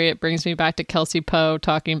story, it brings me back to Kelsey Poe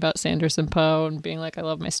talking about Sanderson Poe and being like, I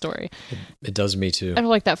love my story. It does me too. I don't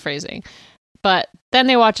like that phrasing. But then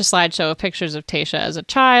they watch a slideshow of pictures of Tayshia as a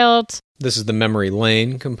child. This is the memory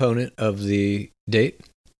lane component of the date.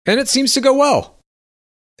 And it seems to go well.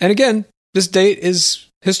 And again, this date is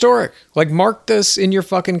historic. Like, mark this in your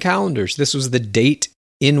fucking calendars. This was the date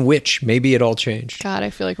in which maybe it all changed. God,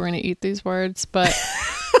 I feel like we're going to eat these words, but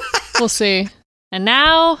we'll see. And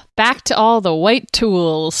now, back to all the white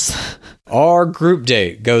tools. Our group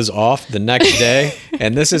date goes off the next day,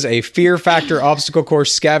 and this is a Fear Factor obstacle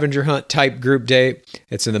course scavenger hunt type group date.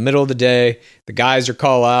 It's in the middle of the day. The guys are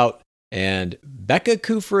call out, and Becca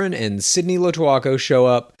Kufrin and Sydney Lotuaco show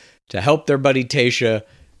up to help their buddy Tayshia.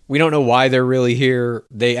 We don't know why they're really here.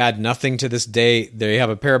 They add nothing to this date. They have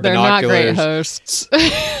a pair of binoculars. They're not great hosts.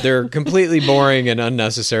 They're completely boring and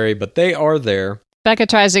unnecessary, but they are there. Becca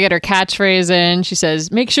tries to get her catchphrase in. She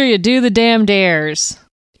says, "Make sure you do the damn dares."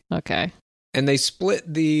 Okay. And they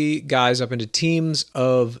split the guys up into teams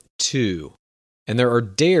of 2. And there are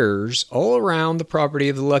dares all around the property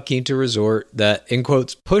of the La Quinta Resort that, in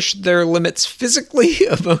quotes, push their limits physically,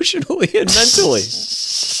 emotionally, and mentally.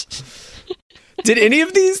 Did any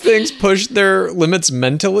of these things push their limits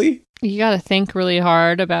mentally? You got to think really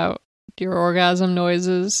hard about your orgasm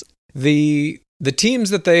noises. The teams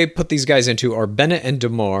that they put these guys into are Bennett and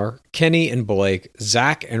DeMar, Kenny and Blake,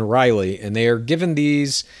 Zach and Riley, and they are given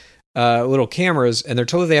these little cameras, and they're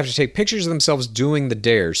told that they have to take pictures of themselves doing the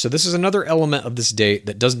dares. So this is another element of this date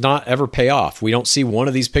that does not ever pay off. We don't see one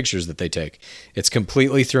of these pictures that they take. It's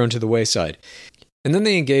completely thrown to the wayside. And then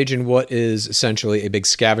they engage in what is essentially a big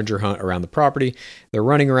scavenger hunt around the property. They're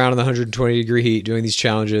running around in the 120-degree heat doing these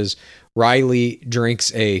challenges. Riley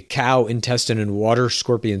drinks a cow intestine and water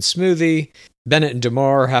scorpion smoothie. Bennett and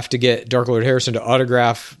DeMar have to get Dark Lord Harrison to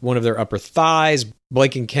autograph one of their upper thighs.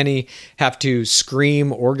 Blake and Kenny have to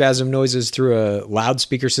scream orgasm noises through a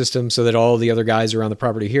loudspeaker system so that all the other guys around the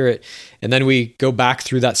property hear it. And then we go back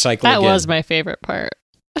through that cycle again. That was my favorite part.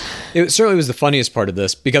 It certainly was the funniest part of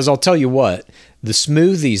this, because I'll tell you what, the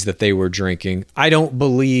smoothies that they were drinking, I don't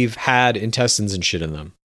believe had intestines and shit in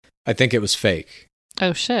them. I think it was fake.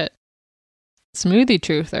 Oh, shit. Smoothie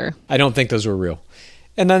truther. I don't think those were real.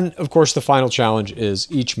 And then, of course, the final challenge is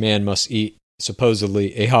each man must eat,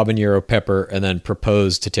 supposedly, a habanero pepper and then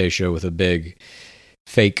propose to Tayshia with a big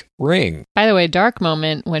fake ring. By the way, dark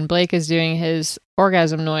moment when Blake is doing his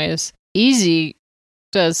orgasm noise, Easy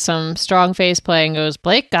does some strong face play and goes,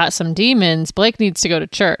 "Blake got some demons. Blake needs to go to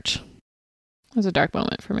church." It was a dark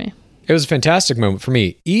moment for me. It was a fantastic moment for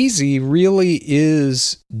me. Easy really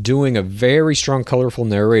is doing a very strong, colorful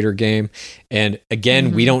narrator game. And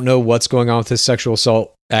again, we don't know what's going on with his sexual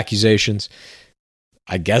assault accusations.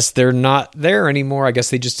 I guess they're not there anymore. I guess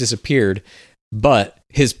they just disappeared. But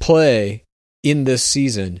his play in this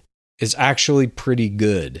season is actually pretty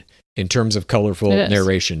good in terms of colorful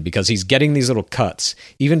narration, because he's getting these little cuts.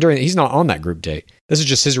 Even during, he's not on that group date. This is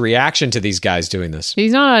just his reaction to these guys doing this.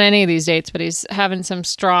 He's not on any of these dates, but he's having some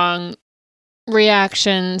strong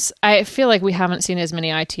reactions. I feel like we haven't seen as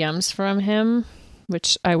many ITMs from him,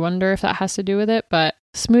 which I wonder if that has to do with it. But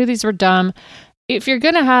smoothies were dumb. If you're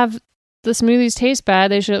going to have the smoothies taste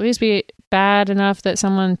bad, they should at least be bad enough that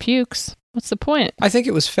someone pukes. What's the point? I think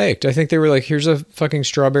it was faked. I think they were like, here's a fucking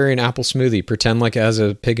strawberry and apple smoothie. Pretend like it has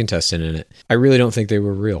a pig intestine in it. I really don't think they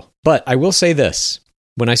were real. But I will say this.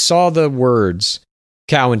 When I saw the words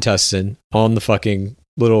cow intestine on the fucking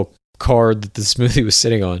little card that the smoothie was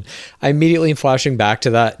sitting on, I immediately am flashing back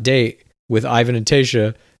to that date with Ivan and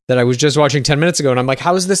Tayshia that I was just watching 10 minutes ago. And I'm like,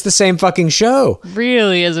 how is this the same fucking show?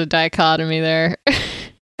 Really is a dichotomy there.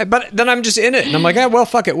 But then I'm just in it, and I'm like, well,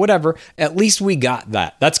 fuck it, whatever. At least we got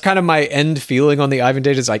that. That's kind of my end feeling on the Ivan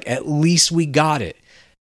date. It's like, at least we got it.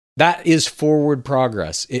 That is forward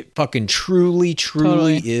progress. It fucking truly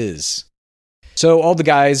Totally. is. So all the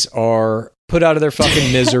guys are put out of their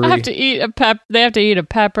fucking misery. They have to eat a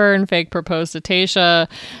pepper and fake propose to Tayshia.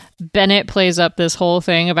 Bennett plays up this whole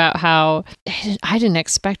thing about how I didn't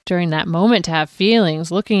expect during that moment to have feelings,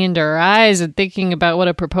 looking into her eyes and thinking about what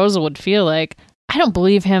a proposal would feel like. I don't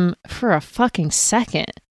believe him for a fucking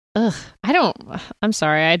second. Ugh. I'm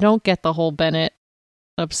sorry. I don't get the whole Bennett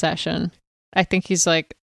obsession. I think he's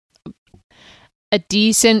like a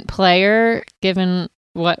decent player given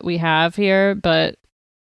what we have here, but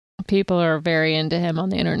people are very into him on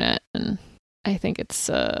the internet, and I think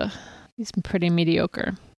he's pretty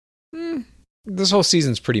mediocre. This whole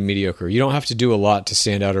season's pretty mediocre. You don't have to do a lot to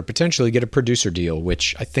stand out or potentially get a producer deal,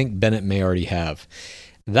 which I think Bennett may already have.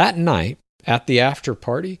 That night, at the after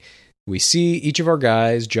party, we see each of our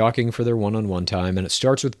guys jockeying for their one-on-one time, and it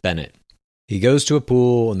starts with Bennett. He goes to a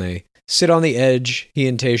pool, and they sit on the edge, he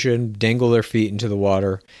and Tayshia, and dangle their feet into the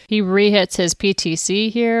water. He rehits his PTC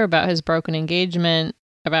here about his broken engagement,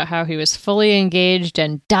 about how he was fully engaged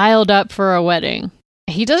and dialed up for a wedding.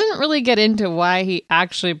 He doesn't really get into why he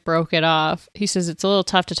actually broke it off. He says it's a little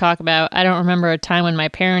tough to talk about. I don't remember a time when my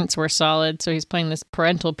parents were solid, so he's playing this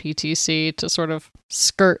parental PTC to sort of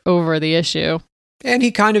skirt over the issue. And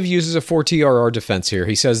he kind of uses a 4TRR defense here.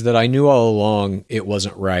 He says that I knew all along it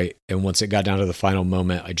wasn't right, and once it got down to the final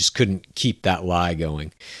moment, I just couldn't keep that lie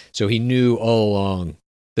going. So he knew all along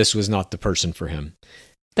this was not the person for him.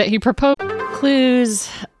 That he proposed. Clues.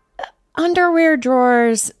 Underwear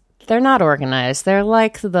drawers, they're not organized. They're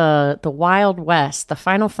like the Wild West, the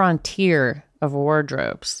final frontier of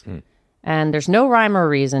wardrobes. And there's no rhyme or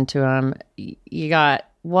reason to them. You got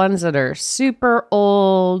ones that are super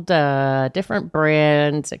old, different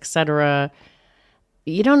brands, etc.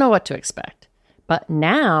 You don't know what to expect. But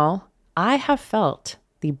now I have felt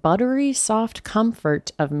the buttery soft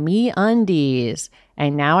comfort of MeUndies.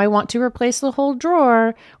 And now I want to replace the whole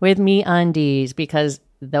drawer with MeUndies because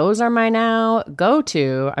those are my now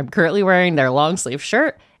go-to. I'm currently wearing their long sleeve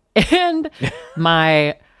shirt and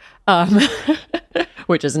my,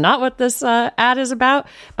 which is not what this ad is about,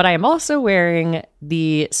 but I am also wearing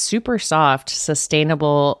the super soft,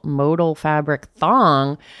 sustainable modal fabric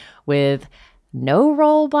thong with no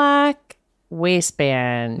rollback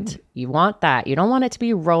waistband. You want that. You don't want it to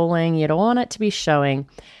be rolling. You don't want it to be showing.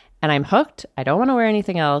 And I'm hooked. I don't want to wear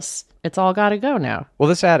anything else. It's all got to go now. Well,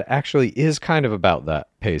 this ad actually is kind of about that,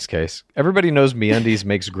 Pace Case. Everybody knows MeUndies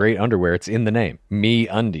makes great underwear. It's in the name,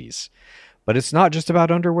 MeUndies. But it's not just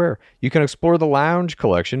about underwear. You can explore the lounge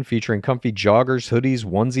collection featuring comfy joggers, hoodies,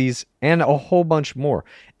 onesies, and a whole bunch more.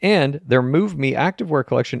 And their Move Me activewear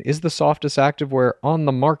collection is the softest activewear on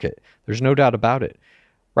the market. There's no doubt about it.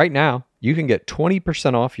 Right now, you can get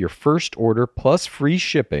 20% off your first order plus free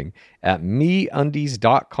shipping at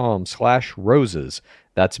MeUndies.com/roses.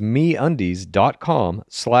 That's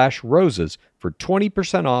MeUndies.com/roses for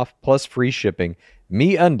 20% off plus free shipping.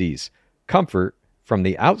 MeUndies, comfort from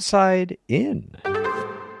the outside in.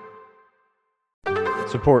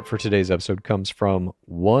 Support for today's episode comes from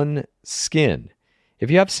OneSkin. If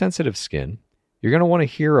you have sensitive skin, you're going to want to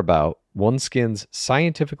hear about OneSkin's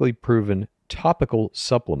scientifically proven topical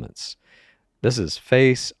supplements. This is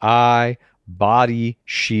face, eye, body,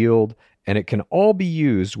 shield, and it can all be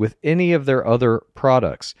used with any of their other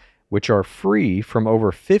products, which are free from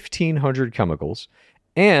over 1,500 chemicals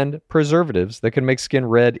and preservatives that can make skin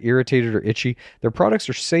red, irritated, or itchy. Their products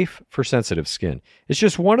are safe for sensitive skin. It's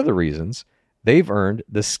just one of the reasons they've earned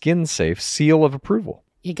the Skin Safe seal of approval.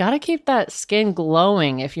 You got to keep that skin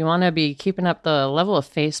glowing if you want to be keeping up the level of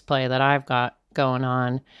face play that I've got going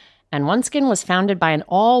on. And OneSkin was founded by an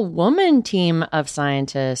all-woman team of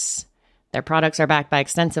scientists. Their products are backed by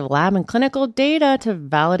extensive lab and clinical data to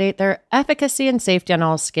validate their efficacy and safety on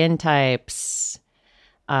all skin types.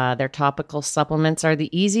 Their topical supplements are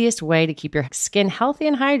the easiest way to keep your skin healthy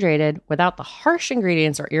and hydrated without the harsh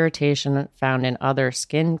ingredients or irritation found in other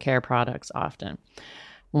skincare products often.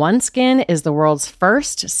 OneSkin is the world's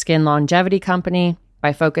first skin longevity company.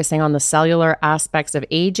 By focusing on the cellular aspects of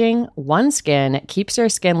aging, OneSkin keeps your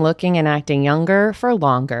skin looking and acting younger for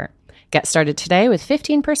longer. Get started today with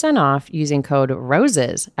 15% off using code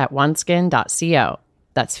ROSES at oneskin.co.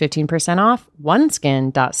 That's 15% off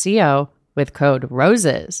oneskin.co with code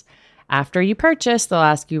ROSES. After you purchase, they'll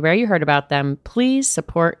ask you where you heard about them. Please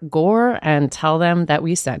support Gore and tell them that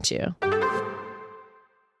we sent you.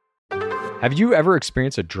 Have you ever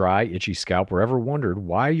experienced a dry, itchy scalp or ever wondered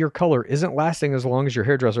why your color isn't lasting as long as your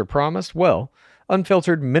hairdresser promised? Well,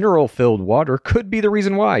 unfiltered, mineral-filled water could be the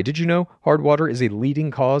reason why. Did you know hard water is a leading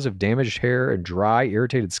cause of damaged hair and dry,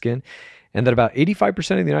 irritated skin? And that about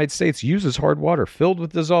 85% of the United States uses hard water filled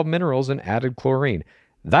with dissolved minerals and added chlorine.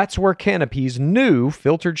 That's where Canopy's new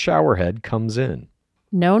filtered shower head comes in.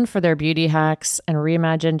 Known for their beauty hacks and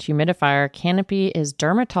reimagined humidifier, Canopy is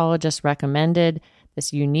dermatologist recommended.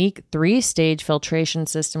 This unique 3-stage filtration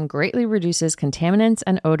system greatly reduces contaminants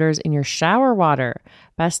and odors in your shower water.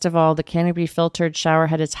 Best of all, the Canopy filtered shower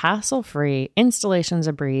head is hassle-free, installation's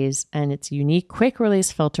a breeze, and its unique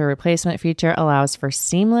quick-release filter replacement feature allows for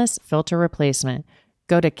seamless filter replacement.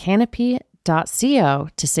 Go to canopy.co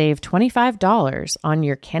to save $25 on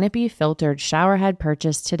your Canopy filtered shower head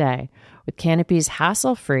purchase today with Canopy's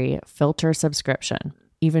hassle-free filter subscription.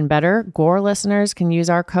 Even better, Gore listeners can use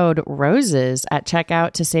our code ROSES at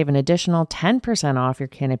checkout to save an additional 10% off your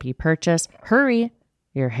Canopy purchase. Hurry,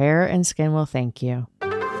 your hair and skin will thank you.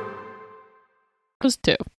 Those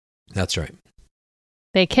two. That's right.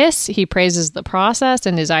 They kiss. He praises the process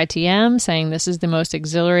in his ITM, saying this is the most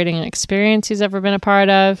exhilarating experience he's ever been a part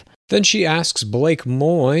of. Then she asks Blake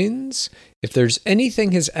Moynes if there's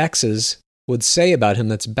anything his exes would say about him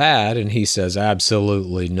that's bad, and he says,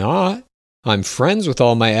 absolutely not. I'm friends with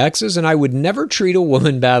all my exes, and I would never treat a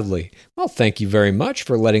woman badly. Well, thank you very much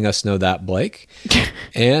for letting us know that, Blake.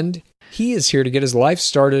 And he is here to get his life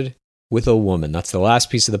started with a woman. That's the last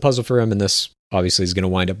piece of the puzzle for him in this obviously is going to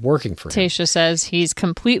wind up working for him. Tayshia says he's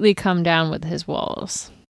completely come down with his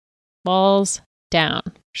walls. Walls down.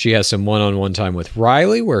 She has some one-on-one time with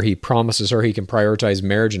Riley where he promises her he can prioritize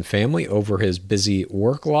marriage and family over his busy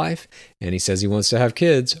work life. And he says he wants to have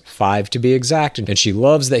kids, 5 to be exact. And she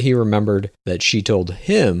loves that he remembered that she told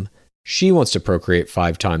him she wants to procreate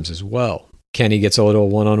 5 times as well. Kenny gets a little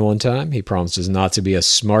one-on-one time. He promises not to be a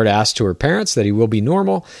smart ass to her parents, that he will be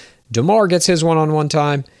normal. Damar gets his one-on-one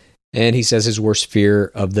time. And he says his worst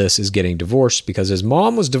fear of this is getting divorced because his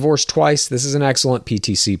mom was divorced twice. This is an excellent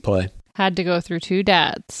PTC play. Had to go through 2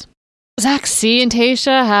 dads. Zach C and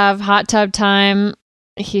Tayshia have hot tub time.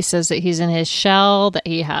 He says that he's in his shell, that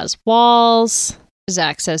he has walls.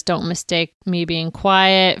 Zach says, don't mistake me being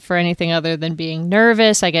quiet for anything other than being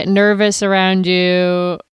nervous. I get nervous around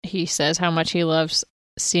you. He says how much he loves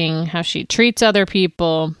seeing how she treats other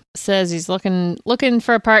people. Says he's looking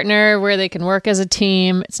for a partner where they can work as a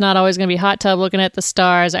team. It's not always going to be hot tub looking at the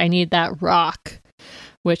stars. I need that rock,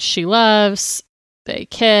 which she loves. They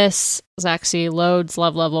kiss. Zach C loads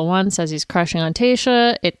love level 1, says he's crushing on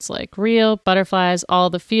Tayshia. It's like real butterflies, all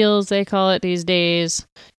the feels they call it these days.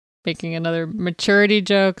 Making another maturity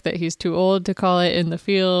joke that he's too old to call it in the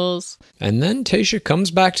feels. And then Tayshia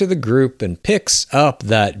comes back to the group and picks up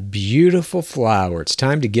that beautiful flower. It's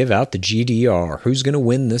time to give out the GDR. Who's going to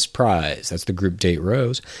win this prize? That's the group date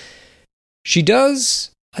rose. She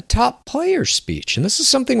does a top player speech, and this is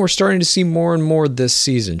something we're starting to see more and more this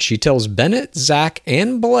season. She tells Bennett, Zach,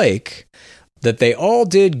 and Blake that they all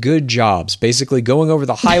did good jobs, basically going over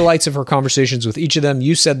the highlights of her conversations with each of them.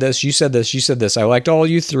 You said this, you said this, you said this. I liked all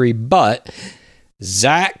you 3, but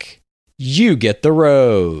Zach, you get the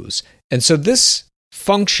rose. And so this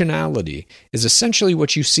functionality is essentially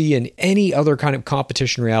what you see in any other kind of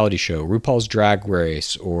competition reality show, RuPaul's Drag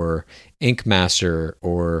Race or Ink Master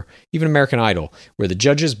or even American Idol, where the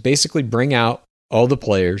judges basically bring out all the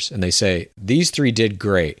players and they say, these 3 did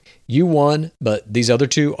great. You won, but these other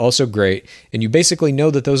 2 also great. And you basically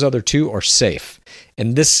know that those other 2 are safe.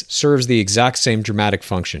 And this serves the exact same dramatic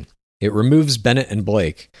function. It removes Bennett and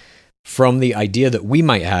Blake from the idea that we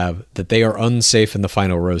might have that they are unsafe in the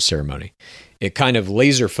final rose ceremony. It kind of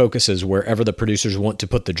laser focuses wherever the producers want to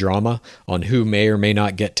put the drama on who may or may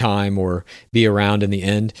not get time or be around in the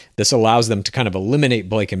end. This allows them to kind of eliminate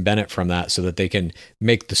Blake and Bennett from that so that they can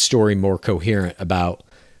make the story more coherent about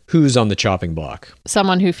who's on the chopping block.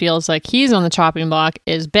 Someone who feels like he's on the chopping block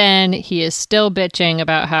is Ben. He is still bitching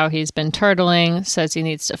about how he's been turtling, says he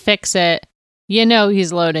needs to fix it. You know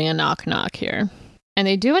he's loading a knock-knock here. And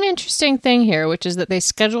they do an interesting thing here, which is that they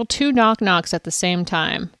schedule 2 knock-knocks at the same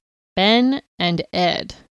time. Ben and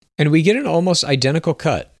Ed. And we get an almost identical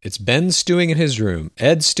cut. It's Ben stewing in his room,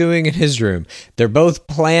 Ed stewing in his room. They're both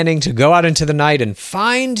planning to go out into the night and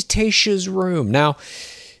find Tayshia's room. Now,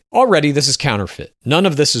 already this is counterfeit. None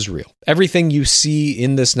of this is real. Everything you see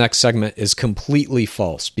in this next segment is completely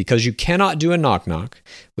false because you cannot do a knock-knock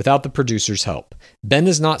without the producer's help. Ben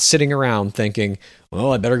is not sitting around thinking,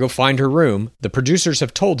 well, I better go find her room. The producers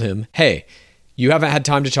have told him, hey, you haven't had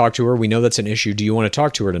time to talk to her. We know that's an issue. Do you want to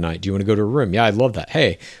talk to her tonight? Do you want to go to her room? Yeah, I'd love that.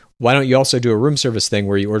 Hey, why don't you also do a room service thing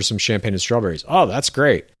where you order some champagne and strawberries? Oh, that's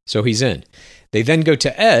great. So he's in. They then go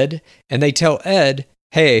to Ed and they tell Ed,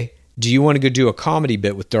 hey, do you want to go do a comedy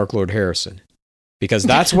bit with Dark Lord Harrison? Because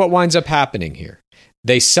that's what winds up happening here.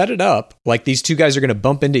 They set it up like these 2 guys are going to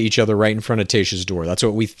bump into each other right in front of Tayshia's door. That's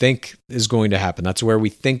what we think is going to happen. That's where we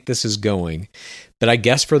think this is going. But I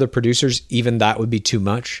guess for the producers, even that would be too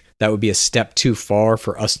much. That would be a step too far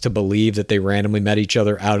for us to believe that they randomly met each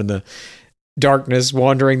other out in the darkness,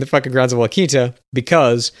 wandering the fucking grounds of La Quinta.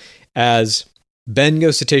 Because as Ben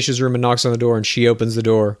goes to Tayshia's room and knocks on the door and she opens the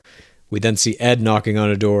door, we then see Ed knocking on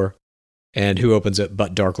a door. And who opens it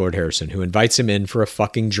but Dark Lord Harrison, who invites him in for a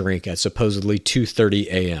fucking drink at supposedly 2:30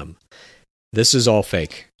 a.m. This is all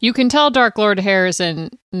fake. You can tell Dark Lord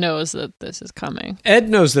Harrison knows that this is coming. Ed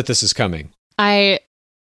knows that this is coming. I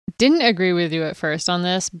didn't agree with you at first on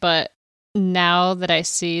this, but now that I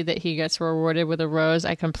see that he gets rewarded with a rose,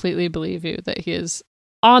 I completely believe you that he is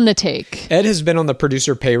on the take. Ed has been on the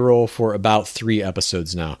producer payroll for about 3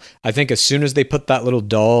 episodes now. I think as soon as they put that little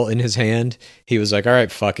doll in his hand, he was like, all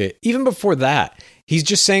right, fuck it. Even before that, he's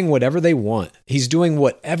just saying whatever they want. He's doing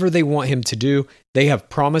whatever they want him to do. They have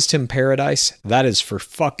promised him paradise. That is for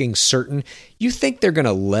fucking certain. You think they're going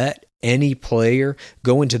to let any player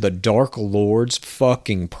go into the Dark Lord's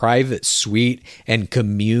fucking private suite and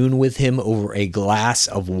commune with him over a glass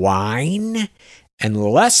of wine?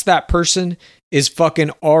 Unless that person is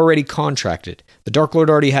fucking already contracted. The Dark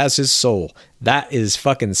Lord already has his soul. That is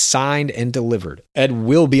fucking signed and delivered. Ed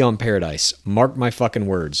will be on Paradise. Mark my fucking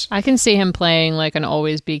words. I can see him playing like an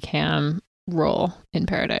Always Be Cam role in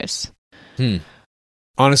Paradise.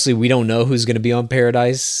 Honestly, we don't know who's going to be on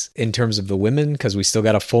Paradise in terms of the women because we still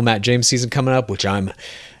got a full Matt James season coming up, which I'm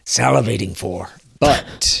salivating for.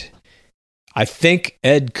 But I think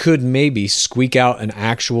Ed could maybe squeak out an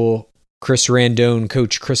actual Chris Randone,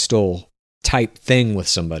 Coach Crystal type thing with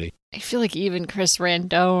somebody. I feel like even Chris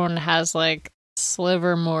Randone has like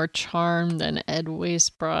sliver more charm than Ed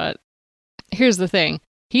Weisbrot. Here's the thing.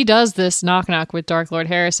 He does this knock-knock with Dark Lord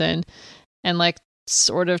Harrison and like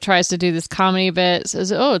sort of tries to do this comedy bit,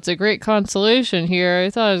 says, oh, it's a great consolation here. I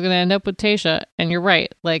thought I was going to end up with Tayshia. And you're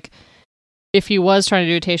right. Like, if he was trying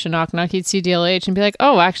to do a Tayshia knock-knock, he'd see DLH and be like,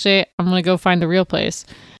 oh, actually, I'm going to go find the real place.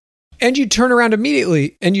 And you turn around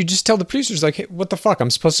immediately and you just tell the producers, like, hey, what the fuck? I'm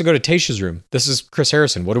supposed to go to Tayshia's room. This is Chris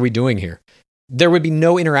Harrison. What are we doing here? There would be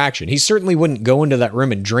no interaction. He certainly wouldn't go into that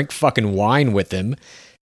room and drink fucking wine with him.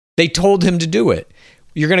 They told him to do it.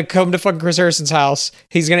 You're going to come to fucking Chris Harrison's house.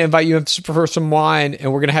 He's going to invite you for some wine,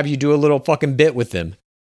 and we're going to have you do a little fucking bit with him.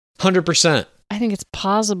 100%. I think it's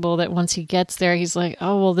possible that once he gets there, he's like,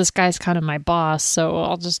 oh, well, this guy's kind of my boss, so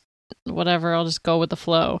I'll just go with the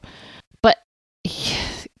flow. But,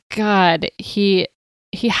 God, he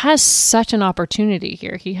has such an opportunity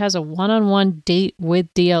here. He has a one-on-one date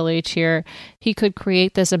with DLH here. He could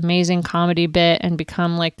create this amazing comedy bit and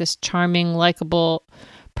become like this charming, likable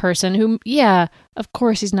person who, yeah, of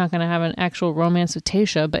course he's not going to have an actual romance with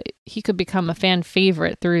Tayshia, but he could become a fan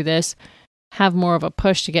favorite through this, have more of a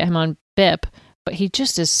push to get him on BIP, but he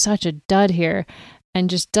just is such a dud here and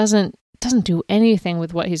just doesn't do anything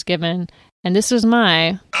with what he's given. And this was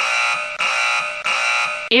my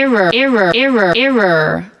error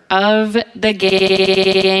of the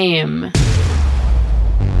game.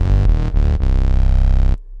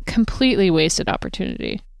 Completely wasted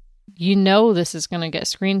opportunity. You know this is going to get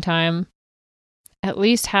screen time. At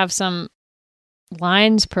least have some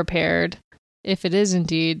lines prepared if it is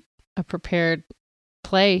indeed a prepared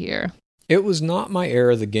play here. It was not my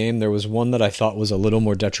error of the game. There was one that I thought was a little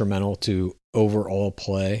more detrimental to overall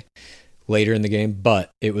play later in the game, but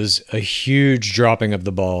it was a huge dropping of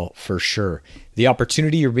the ball for sure. The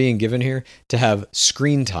opportunity you're being given here to have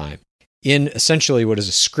screen time in essentially what is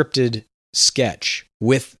a scripted sketch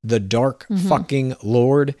with the Dark fucking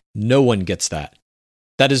Lord, no one gets that.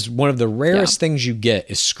 That is one of the rarest things you get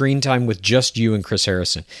is screen time with just you and Chris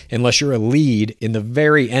Harrison, unless you're a lead in the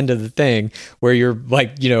very end of the thing where you're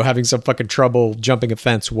like, you know, having some fucking trouble jumping a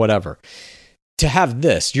fence, whatever. To have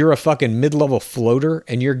this, you're a fucking mid-level floater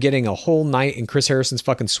and you're getting a whole night in Chris Harrison's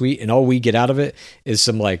fucking suite and all we get out of it is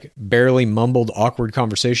some like barely mumbled awkward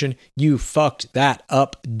conversation. You fucked that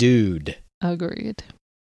up, dude. Agreed.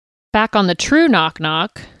 Back on the true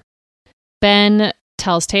knock-knock, Ben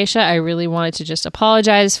tells Tayshia, I really wanted to just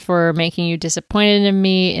apologize for making you disappointed in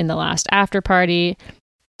me in the last after party.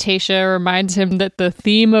 Tayshia reminds him that the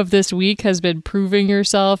theme of this week has been proving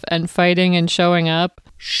yourself and fighting and showing up.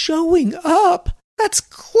 Showing up? That's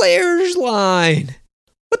Claire's line.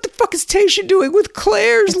 What the fuck is Tayshia doing with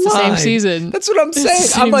Claire's line? It's the same season. That's what I'm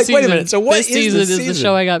saying. I'm like, wait a minute. So what this season is the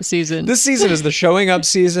showing up season. This season is the showing up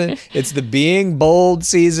season. It's the being bold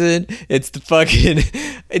season. It's the fucking,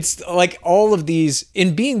 it's like all of these.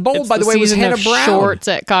 In Being Bold, by the way, was Hannah Brown. Shorts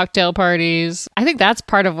at cocktail parties. I think that's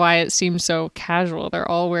part of why it seems so casual. They're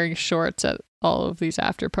all wearing shorts at all of these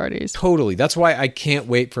after parties. Totally. That's why I can't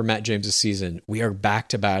wait for Matt James' season. We are back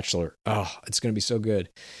to Bachelor. Oh, it's going to be so good.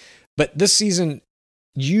 But this season,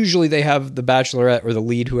 usually they have the Bachelorette or the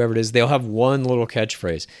lead, whoever it is, they'll have one little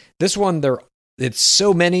catchphrase. This one, it's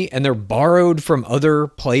so many and they're borrowed from other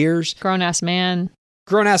players. Grown Ass Man.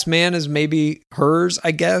 Grown Ass Man is maybe hers,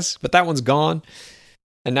 I guess, but that one's gone.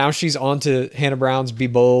 And now she's on to Hannah Brown's Be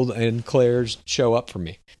Bold and Claire's Show Up For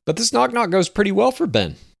Me. But this knock-knock goes pretty well for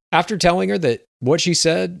Ben. After telling her that what she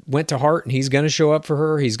said went to heart and he's going to show up for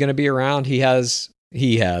her, he's going to be around, he has.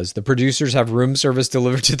 The producers have room service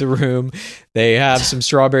delivered to the room. They have some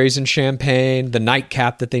strawberries and champagne, the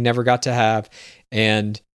nightcap that they never got to have.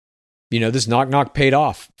 And, you know, this knock-knock paid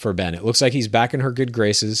off for Ben. It looks like he's back in her good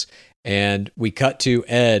graces. And we cut to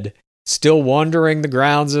Ed still wandering the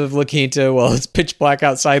grounds of La Quinta while it's pitch black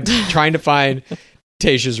outside trying to find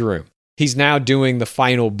Tayshia's room. He's now doing the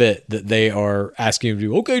final bit that they are asking him to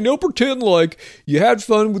do. Okay, now pretend like you had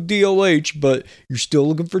fun with DLH, but you're still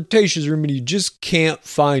looking for Tayshia's room and you just can't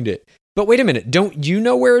find it. But wait a minute, don't you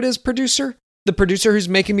know where it is, producer? The producer who's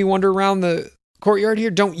making me wander around the courtyard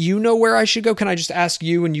here, don't you know where I should go? Can I just ask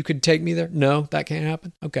you and you could take me there? No, that can't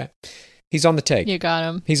happen? Okay. He's on the take. You got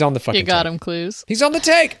him. He's on the fucking take. You got him, Clues. He's on the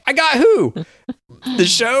take. I got who? The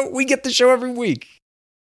show? We get the show every week.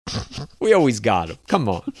 We always got him. Come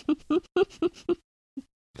on.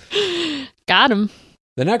 Got him.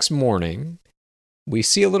 The next morning, we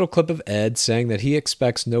see a little clip of Ed saying that he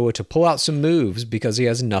expects Noah to pull out some moves because he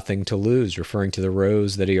has nothing to lose, referring to the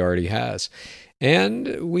rose that he already has.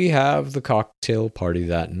 And we have the cocktail party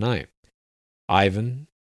that night. Ivan,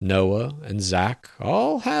 Noah, and Zach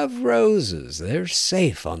all have roses. They're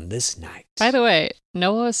safe on this night. By the way,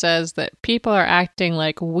 Noah says that people are acting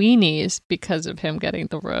like weenies because of him getting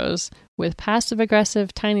the rose, with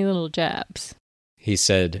passive-aggressive tiny little jabs. He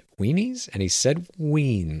said weenies, and he said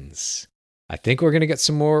weens. I think we're going to get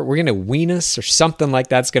some more. We're going to ween us or something like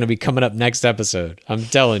that's going to be coming up next episode. I'm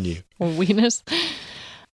telling you. Weenus.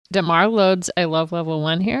 Damar loads I love level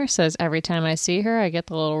 1 here. Says, every time I see her, I get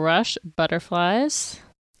the little rush. Butterflies.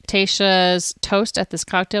 Tasha's toast at this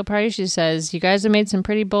cocktail party. She says, you guys have made some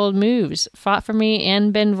pretty bold moves. Fought for me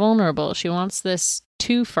and been vulnerable. She wants this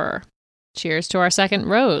twofer. Cheers to our second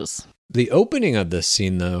rose. The opening of this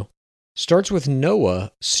scene, though, starts with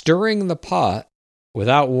Noah stirring the pot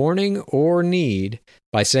without warning or need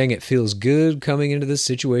by saying it feels good coming into this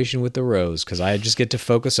situation with the rose because I just get to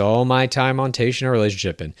focus all my time on Tasha and our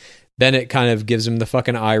relationship. And then it kind of gives him the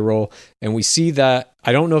fucking eye roll. And we see that,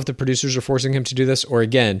 I don't know if the producers are forcing him to do this or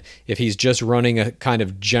again, if he's just running a kind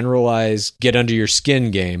of generalized get under your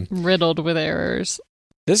skin game. Riddled with errors.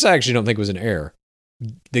 This I actually don't think was an error.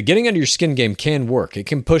 The getting under your skin game can work. It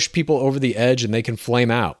can push people over the edge and they can flame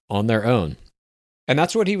out on their own. And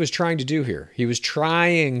that's what he was trying to do here. He was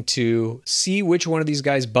trying to see which one of these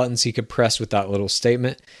guys' buttons he could press with that little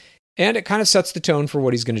statement. And it kind of sets the tone for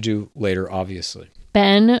what he's going to do later, obviously.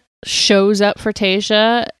 Ben shows up for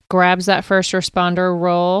Tasha, grabs that first responder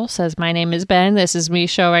role, says, my name is Ben. This is me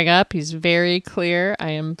showing up. He's very clear.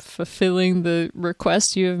 I am fulfilling the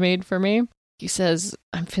request you have made for me. He says,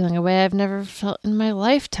 I'm feeling a way I've never felt in my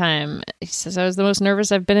lifetime. He says, I was the most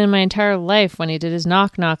nervous I've been in my entire life when he did his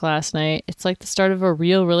knock-knock last night. It's like the start of a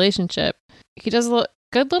real relationship. He does a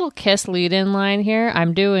good little kiss lead-in line here.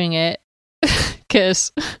 I'm doing it.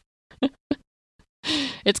 Kiss.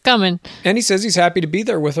 It's coming. And he says he's happy to be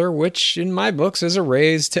there with her, which in my books is a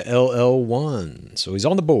raise to LL1. So he's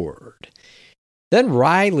on the board. Then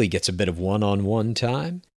Riley gets a bit of one-on-one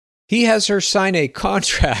time. He has her sign a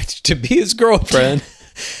contract to be his girlfriend,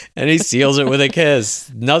 and he seals it with a kiss.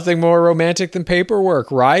 Nothing more romantic than paperwork.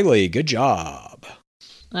 Riley, good job.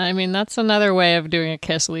 I mean, that's another way of doing a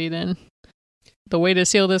kiss lead-in. The way to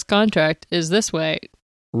seal this contract is this way.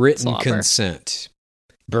 Written Slobber. consent.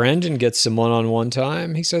 Brandon gets some one-on-one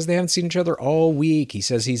time. He says they haven't seen each other all week. He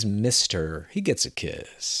says he's missed her. He gets a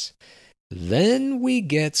kiss. Then we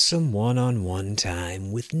get some one-on-one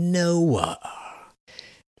time with Noah.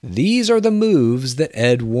 These are the moves that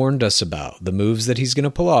Ed warned us about. The moves that he's going to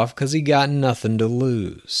pull off because he got nothing to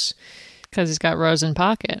lose. Because he's got Rose in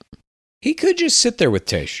pocket. He could just sit there with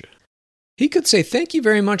Tasha. He could say, thank you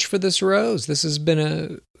very much for this rose. This has been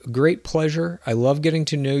a great pleasure. I love getting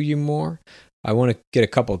to know you more. I want to get a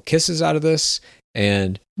couple of kisses out of this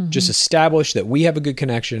and just establish that we have a good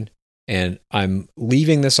connection. And I'm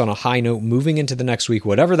leaving this on a high note, moving into the next week,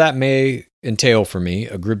 whatever that may entail for me,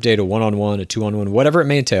 a group date, a one-on-one, a two-on-one, whatever it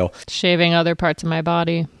may entail. Shaving other parts of my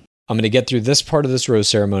body. I'm going to get through this part of this rose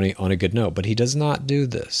ceremony on a good note, but he does not do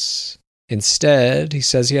this. Instead, he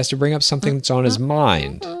says he has to bring up something that's on his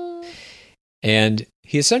mind. And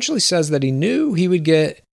he essentially says that he knew he would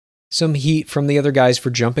get some heat from the other guys for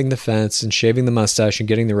jumping the fence and shaving the mustache and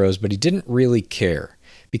getting the rose, but he didn't really care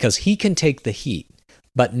because he can take the heat.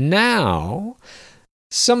 But now,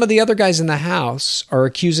 some of the other guys in the house are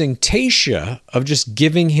accusing Tasha of just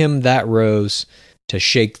giving him that rose to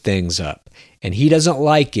shake things up. And he doesn't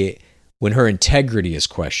like it when her integrity is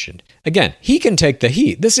questioned. Again, he can take the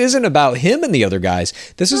heat. This isn't about him and the other guys.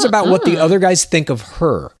 This is about what the other guys think of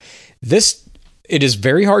her. It is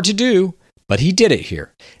very hard to do, but he did it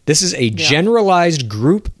here. This is a generalized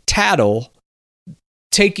group tattle,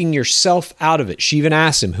 taking yourself out of it. She even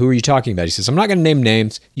asks him, who are you talking about? He says, I'm not going to name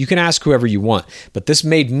names. You can ask whoever you want. But this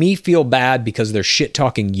made me feel bad because they're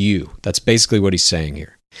shit-talking you. That's basically what he's saying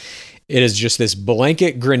here. It is just this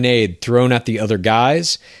blanket grenade thrown at the other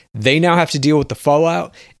guys. They now have to deal with the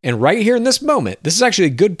fallout. And right here in this moment, this is actually a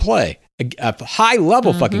good play. A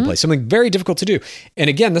high-level fucking play. Something very difficult to do. And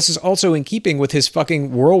again, this is also in keeping with his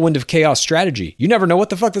fucking whirlwind of chaos strategy. You never know what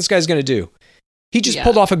the fuck this guy's going to do. He just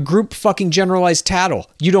pulled off a group fucking generalized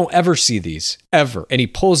tattle. You don't ever see these, ever. And he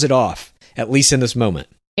pulls it off, at least in this moment.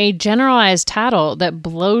 A generalized tattle that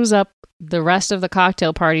blows up the rest of the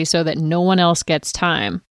cocktail party so that no one else gets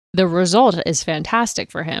time. The result is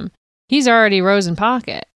fantastic for him. He's already rose in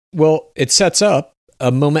pocket. Well, it sets up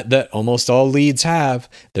a moment that almost all leads have.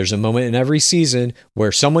 There's a moment in every season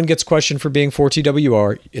where someone gets questioned for being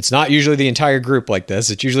 4TWR. It's not usually the entire group like this.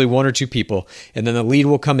 It's usually one or two people. And then the lead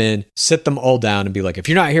will come in, sit them all down and be like, if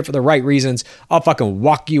you're not here for the right reasons, I'll fucking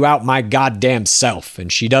walk you out my goddamn self.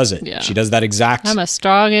 And she does it. Yeah. She does that exact. I'm a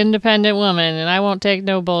strong, independent woman and I won't take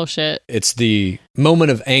no bullshit. It's the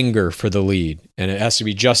moment of anger for the lead. And it has to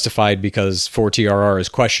be justified because 4TRR is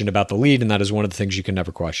questioned about the lead, and that is one of the things you can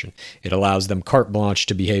never question. It allows them carte blanche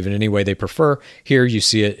to behave in any way they prefer. Here you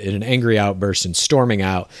see it in an angry outburst and storming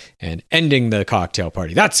out and ending the cocktail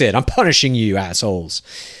party. That's it. I'm punishing you, assholes.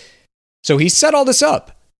 So he set all this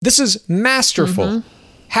up. This is masterful. Mm-hmm.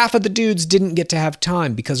 Half of the dudes didn't get to have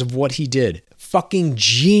time because of what he did. Fucking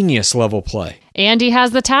genius level play. And he has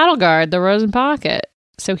the tattle guard, the rose in pocket.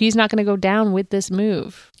 So he's not going to go down with this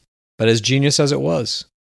move. But as genius as it was,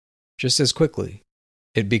 just as quickly,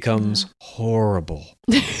 it becomes horrible.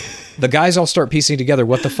 The guys all start piecing together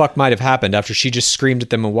what the fuck might have happened after she just screamed at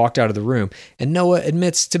them and walked out of the room. And Noah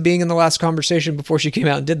admits to being in the last conversation before she came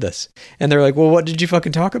out and did this. And they're like, well, what did you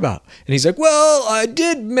fucking talk about? And he's like, well, I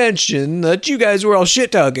did mention that you guys were all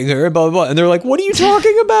shit-talking her, blah, blah, blah. And they're like, what are you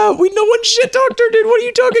talking about? No one shit-talked her, dude. What are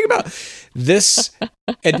you talking about? This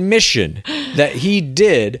admission that he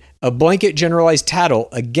did a blanket generalized tattle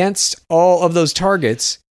against all of those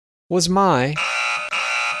targets was my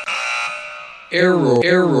error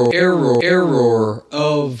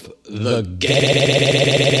of the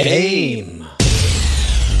game.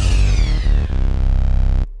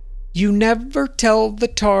 You never tell the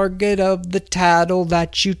target of the tattle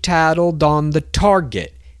that you tattled on the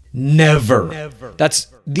target. Never. That's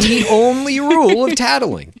the only rule of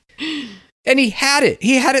tattling. And he had it.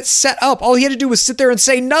 He had it set up. All he had to do was sit there and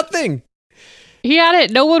say nothing. He had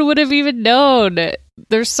it. No one would have even known.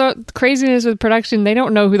 There's so craziness with production. They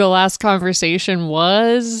don't know who the last conversation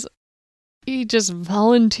was. He just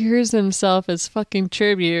volunteers himself as fucking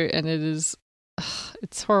tribute, and it's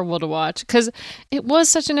horrible to watch because it was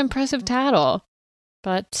such an impressive tattle.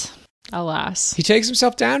 But alas, he takes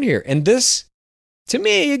himself down here, and this, to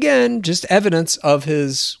me, again, just evidence of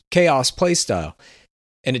his chaos playstyle.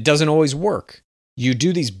 And it doesn't always work. You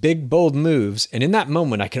do these big, bold moves, and in that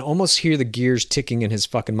moment, I can almost hear the gears ticking in his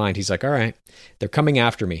fucking mind. He's like, all right, they're coming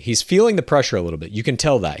after me. He's feeling the pressure a little bit. You can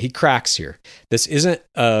tell that. He cracks here. This isn't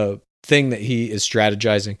a thing that he is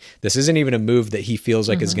strategizing. This isn't even a move that he feels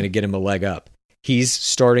like is going to get him a leg up. He's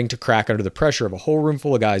starting to crack under the pressure of a whole room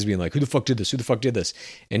full of guys being like, who the fuck did this? Who the fuck did this?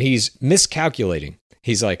 And he's miscalculating.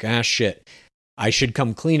 He's like, shit, I should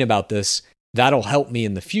come clean about this. That'll help me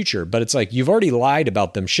in the future. But it's like, you've already lied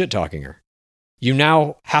about them shit-talking her. You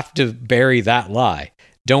now have to bury that lie.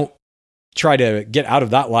 Don't try to get out of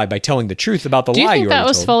that lie by telling the truth about the lie you already told. Do you think that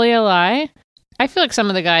was fully a lie? I feel like some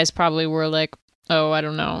of the guys probably were like, oh, I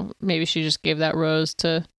don't know. Maybe she just gave that rose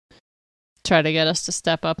to try to get us to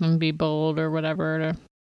step up and be bold or whatever.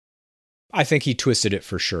 I think he twisted it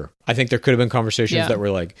for sure. I think there could have been conversations that were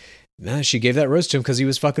like, nah, she gave that rose to him because he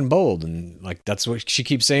was fucking bold. And like, that's what she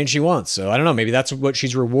keeps saying she wants. So I don't know. Maybe that's what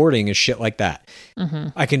she's rewarding is shit like that. Mm-hmm.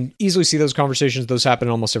 I can easily see those conversations. Those happen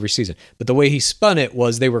almost every season. But the way he spun it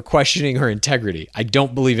was they were questioning her integrity. I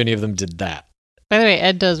don't believe any of them did that. By the way,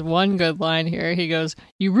 Ed does one good line here. He goes,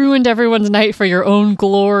 you ruined everyone's night for your own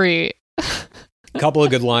glory. A couple of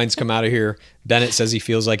good lines come out of here. Bennett says he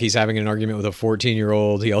feels like he's having an argument with a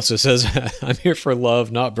 14-year-old. He also says, I'm here for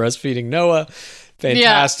love, not breastfeeding Noah.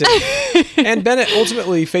 Fantastic. Yeah. And Bennett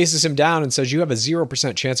ultimately faces him down and says, you have a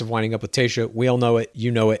 0% chance of winding up with Tayshia. We all know it.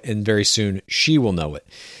 You know it. And very soon she will know it.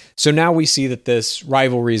 So now we see that this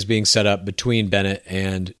rivalry is being set up between Bennett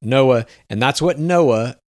and Noah. And that's what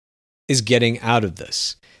Noah is getting out of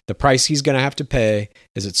this. The price he's going to have to pay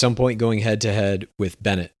is at some point going head to head with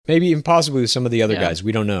Bennett. Maybe even possibly with some of the other guys.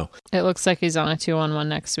 We don't know. It looks like he's on a 2-on-1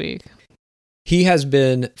 next week. He has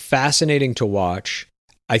been fascinating to watch.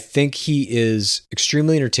 I think he is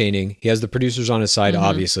extremely entertaining. He has the producers on his side,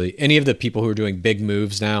 obviously. Any of the people who are doing big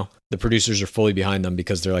moves now, the producers are fully behind them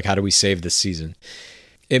because they're like, how do we save this season?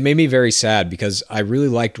 It made me very sad because I really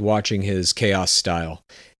liked watching his chaos style.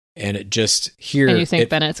 And it just here... And you think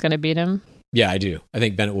Bennett's going to beat him? Yeah, I do. I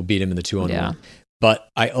think Bennett will beat him in the 2-on-1. But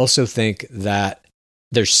I also think that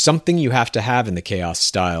there's something you have to have in the chaos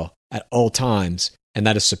style at all times, and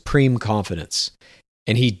that is supreme confidence.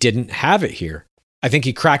 And he didn't have it here. I think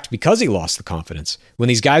he cracked because he lost the confidence. When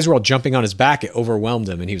these guys were all jumping on his back, it overwhelmed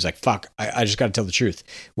him, and he was like, fuck, I just got to tell the truth.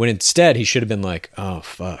 When instead, he should have been like, oh,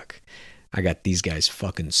 fuck, I got these guys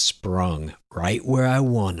fucking sprung right where I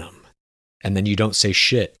want them. And then you don't say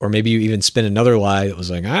shit. Or maybe you even spin another lie that was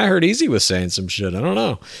like, I heard Easy was saying some shit. I don't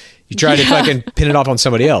know. You try to fucking pin it off on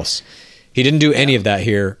somebody else. He didn't do any of that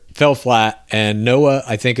here. fell flat, and Noah,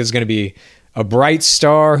 I think, is going to be a bright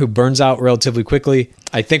star who burns out relatively quickly.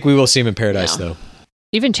 I think we will see him in Paradise, though.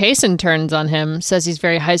 Even Chasen turns on him, says he's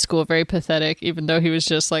very high school, very pathetic, even though he was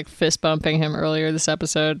just like fist bumping him earlier this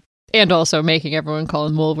episode, and also making everyone call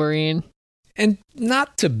him Wolverine. And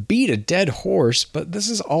not to beat a dead horse, but this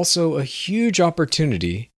is also a huge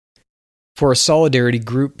opportunity for a solidarity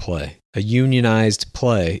group play, a unionized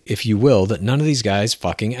play, if you will, that none of these guys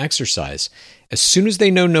fucking exercise. As soon as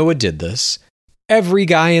they know Noah did this, every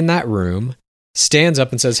guy in that room stands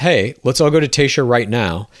up and says, hey, let's all go to Tayshia right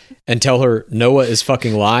now and tell her Noah is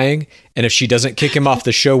fucking lying, and if she doesn't kick him off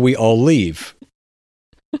the show, we all leave.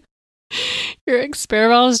 Your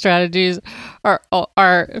experimental strategies are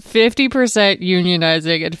 50%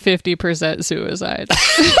 unionizing and 50% suicide.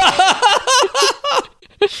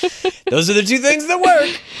 Those are the two things that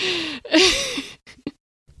work.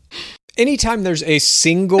 Anytime there's a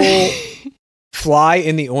single fly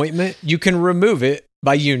in the ointment, you can remove it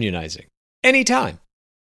by unionizing. Anytime.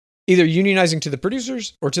 Either unionizing to the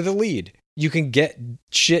producers or to the lead. You can get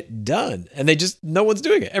shit done. And no one's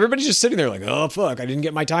doing it. Everybody's just sitting there like, oh, fuck, I didn't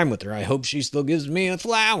get my time with her. I hope she still gives me a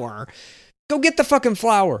flower. Go get the fucking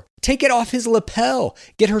flower. Take it off his lapel.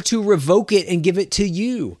 Get her to revoke it and give it to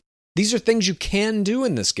you. These are things you can do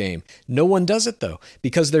in this game. No one does it, though,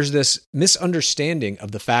 because there's this misunderstanding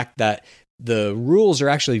of the fact that the rules are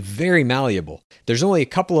actually very malleable. There's only a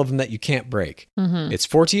couple of them that you can't break. Mm-hmm. It's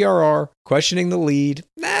 4TRR, questioning the lead.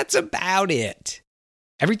 That's about it.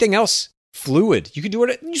 Everything else, fluid. You can do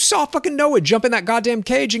it. You saw fucking Noah jump in that goddamn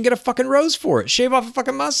cage and get a fucking rose for it. Shave off a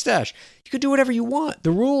fucking mustache. You could do whatever you want.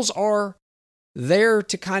 The rules are there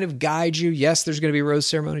to kind of guide you. Yes, there's going to be rose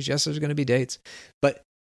ceremonies. Yes, there's going to be dates. But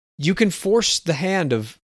you can force the hand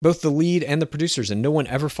of both the lead and the producers, and no one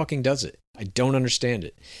ever fucking does it. I don't understand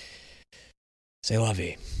it. C'est la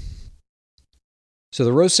vie. So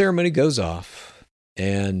the rose ceremony goes off,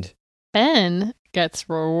 and Ben gets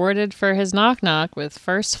rewarded for his knock-knock with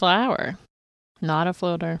first flower. Not a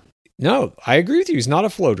floater. No, I agree with you. He's not a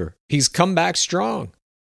floater. He's come back strong.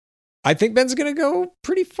 I think Ben's going to go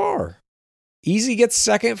pretty far. Easy gets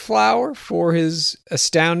second flower for his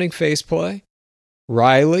astounding face play.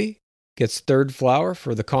 Riley gets third flower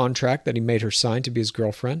for the contract that he made her sign to be his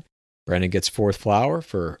girlfriend. Brennan gets fourth flower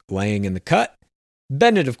for laying in the cut.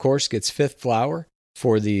 Bennett, of course, gets fifth flower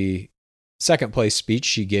for the second place speech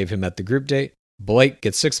she gave him at the group date. Blake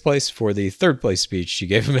gets sixth place for the third place speech she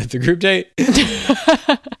gave him at the group date.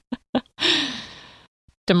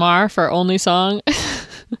 DeMar for only song.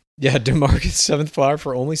 Yeah, DeMar gets seventh flower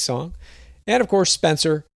for only song. And of course,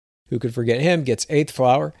 Spencer, who could forget him, gets eighth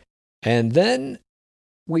flower. And then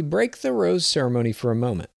we break the rose ceremony for a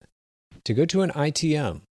moment to go to an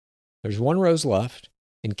ITM. There's one rose left,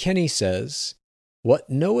 and Kenny says, what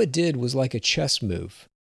Noah did was like a chess move.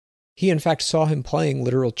 He, in fact, saw him playing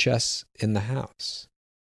literal chess in the house.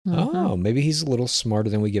 Mm-hmm. Oh, maybe he's a little smarter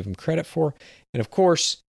than we give him credit for. And of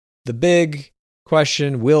course, the big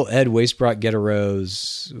question, will Ed Weisbrot get a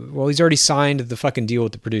rose? Well, he's already signed the fucking deal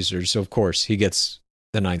with the producers, so of course he gets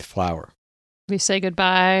the ninth flower. We say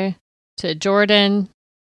goodbye to Jordan,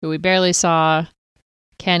 who we barely saw,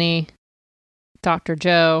 Kenny, Dr.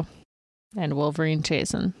 Joe, and Wolverine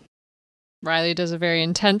Chasen. Riley does a very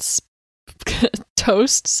intense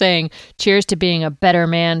toast saying, cheers to being a better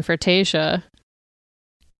man for Tayshia.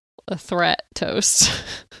 A threat toast.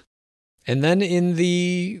 And then in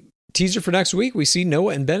the teaser for next week, we see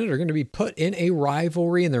Noah and Bennett are going to be put in a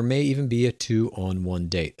rivalry, and there may even be a 2-on-1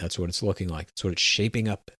 date. That's what it's looking like. That's what it's shaping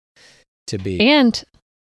up to be. And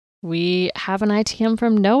we have an ITM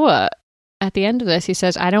from Noah at the end of this. He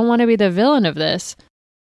says, I don't want to be the villain of this.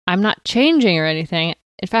 I'm not changing or anything.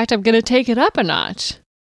 In fact, I'm going to take it up a notch.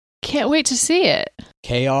 Can't wait to see it.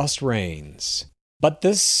 Chaos reigns. But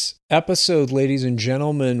this episode, ladies and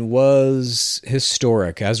gentlemen, was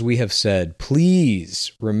historic, as we have said.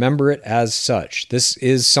 Please remember it as such. This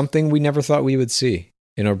is something we never thought we would see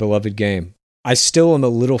in our beloved game. I still am a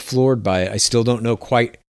little floored by it. I still don't know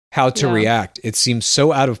quite how to react. It seems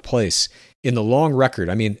so out of place. In the long record,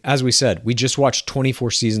 I mean, as we said, we just watched 24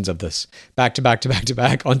 seasons of this, back to back to back to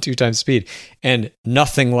back on 2x speed, and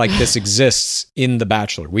nothing like this exists in The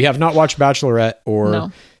Bachelor. We have not watched Bachelorette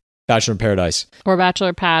or Bachelor in Paradise. Or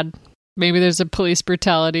Bachelor Pad. Maybe there's a police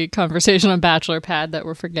brutality conversation on Bachelor Pad that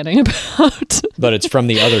we're forgetting about. But it's from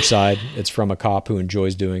the other side. It's from a cop who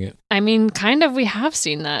enjoys doing it. I mean, kind of, we have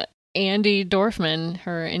seen that. Andy Dorfman,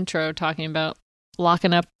 her intro talking about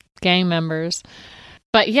locking up gang members.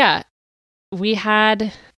 But yeah, we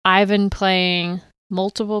had Ivan playing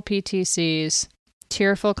multiple PTCs,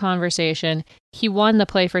 tearful conversation. He won the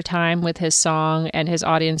Play for Time with his song and his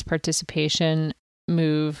audience participation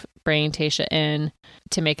move bringing Tayshia in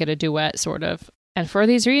to make it a duet, sort of. And for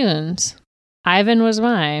these reasons, Ivan was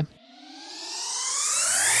my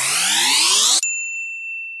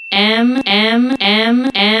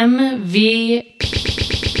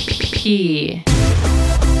MVP.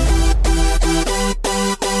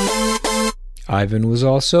 Ivan was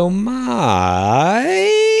also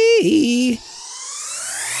my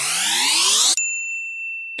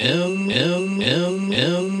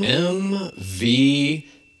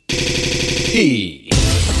MVP.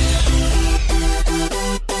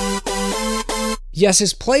 Yes,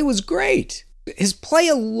 his play was great. His play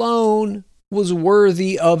alone was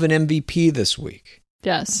worthy of an MVP this week.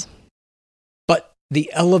 Yes. But the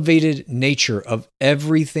elevated nature of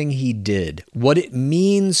everything he did, what it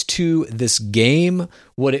means to this game,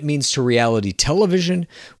 what it means to reality television,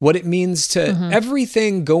 what it means to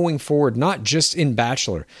everything going forward, not just in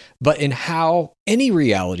Bachelor, but in how any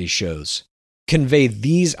reality shows convey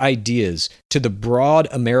these ideas to the broad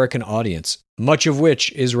American audience, much of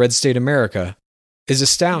which is Red State America, is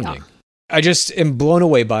astounding. Yeah. I just am blown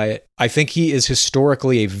away by it. I think he is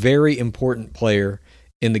historically a very important player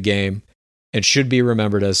in the game and should be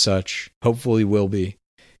remembered as such. Hopefully will be.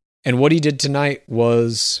 And what he did tonight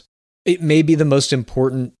was, it may be the most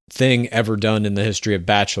important thing ever done in the history of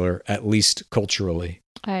Bachelor, at least culturally.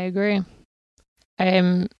 I agree. I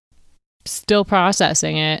am still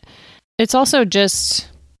processing it. It's also just,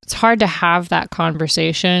 it's hard to have that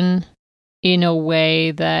conversation in a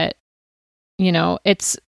way that, you know,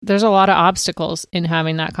 there's a lot of obstacles in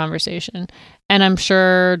having that conversation. And I'm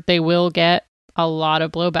sure they will get a lot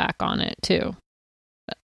of blowback on it too.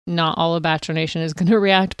 Not all of Bachelor Nation is going to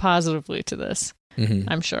react positively to this,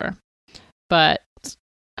 I'm sure. But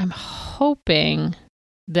I'm hoping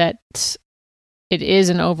that it is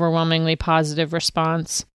an overwhelmingly positive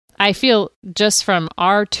response. I feel just from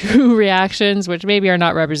our two reactions, which maybe are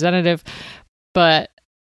not representative, but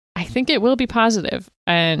I think it will be positive.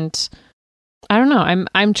 And I don't know.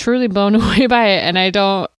 I'm truly blown away by it, and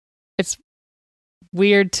it's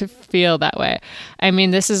weird to feel that way. I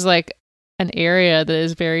mean, this is like an area that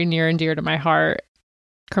is very near and dear to my heart,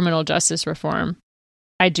 criminal justice reform.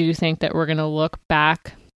 I do think that we're going to look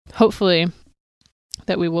back, hopefully,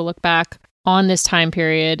 that we will look back on this time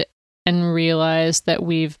period and realize that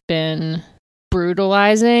we've been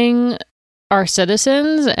brutalizing our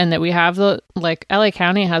citizens, and that we have LA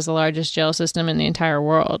County has the largest jail system in the entire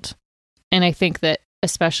world. And I think that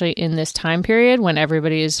especially in this time period when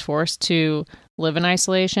everybody is forced to live in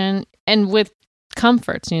isolation and with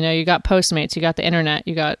comforts, you know, you got Postmates, you got the internet,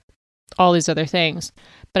 you got all these other things.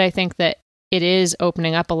 But I think that it is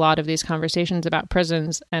opening up a lot of these conversations about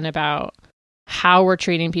prisons and about how we're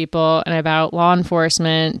treating people and about law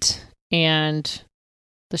enforcement and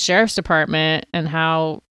the sheriff's department and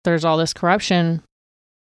how there's all this corruption.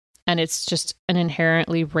 And it's just an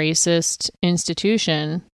inherently racist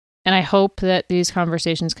institution. And I hope that these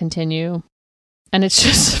conversations continue. And it's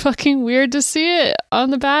just fucking weird to see it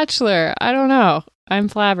on The Bachelor. I don't know. I'm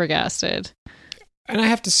flabbergasted. And I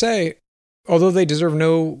have to say, although they deserve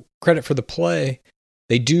no credit for the play,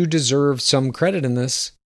 they do deserve some credit in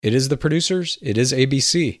this. It is the producers. It is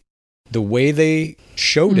ABC. The way they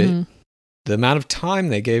showed it, the amount of time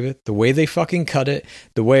they gave it, the way they fucking cut it,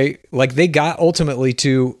 the way, like, they got ultimately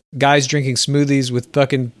to guys drinking smoothies with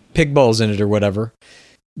fucking pig balls in it or whatever.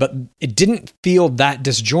 But it didn't feel that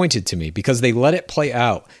disjointed to me because they let it play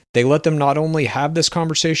out. They let them not only have this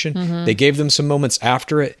conversation, they gave them some moments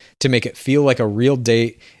after it to make it feel like a real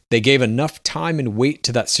date. They gave enough time and weight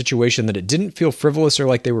to that situation that it didn't feel frivolous or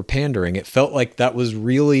like they were pandering. It felt like that was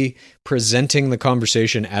really presenting the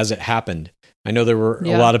conversation as it happened. I know there were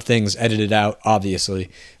a lot of things edited out, obviously,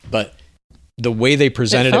 but the way they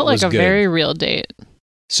presented it was good. It felt like a very real date.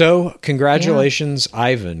 So, congratulations,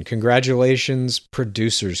 Ivan. Congratulations,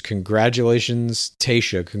 producers. Congratulations,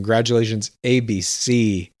 Tayshia. Congratulations,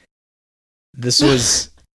 ABC. This was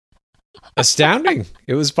astounding.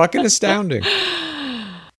 It was fucking astounding.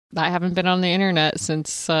 I haven't been on the internet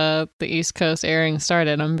since the East Coast airing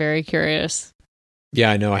started. I'm very curious.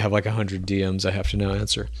 Yeah, I know. I have like 100 DMs I have to now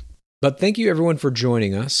answer. But thank you, everyone, for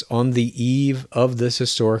joining us on the eve of this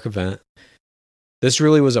historic event. This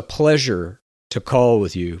really was a pleasure to call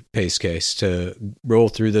with you, Pace Case, to roll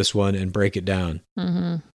through this one and break it down.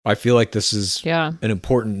 I feel like this is an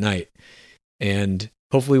important night, and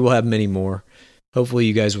hopefully we'll have many more. Hopefully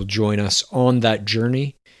you guys will join us on that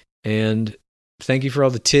journey, and thank you for all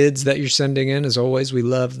the tids that you're sending in. As always, we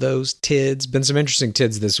love those tids. Been some interesting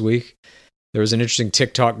tids this week. There was an interesting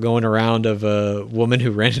TikTok going around of a woman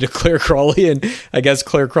who ran into Claire Crawley, and I guess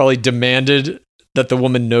Claire Crawley demanded that the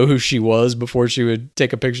woman know who she was before she would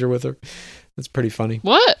take a picture with her. That's pretty funny.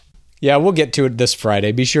 What? Yeah, we'll get to it this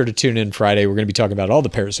Friday. Be sure to tune in Friday. We're going to be talking about all the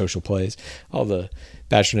Parasocial plays, all the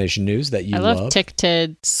Bachelor Nation news that you love. I love Tick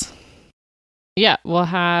Tids. Yeah, we'll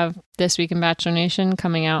have This Week in Bachelor Nation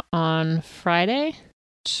coming out on Friday.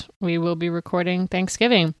 We will be recording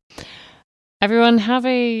Thanksgiving. Everyone have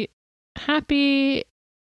a happy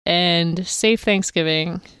and safe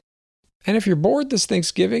Thanksgiving. And if you're bored this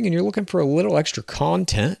Thanksgiving and you're looking for a little extra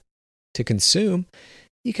content to consume,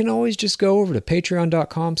 you can always just go over to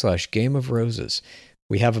patreon.com/Game of Roses.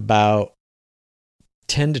 We have about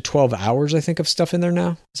 10 to 12 hours, I think, of stuff in there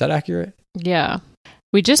now. Is that accurate? Yeah.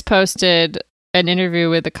 We just posted an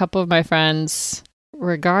interview with a couple of my friends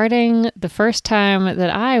regarding the first time that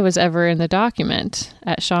I was ever in the document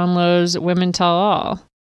at Sean Lowe's Women Tell All.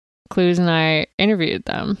 Clues and I interviewed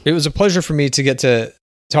them. It was a pleasure for me to get to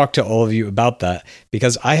talk to all of you about that,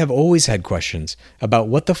 because I have always had questions about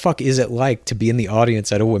what the fuck is it like to be in the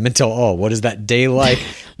audience at a Women Tell All? What is that day like?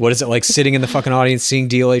 What is it like sitting in the fucking audience, seeing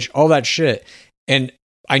DLH, all that shit? And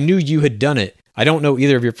I knew you had done it. I don't know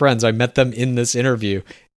either of your friends. I met them in this interview.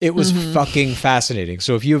 It was fucking fascinating.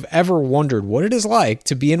 So if you've ever wondered what it is like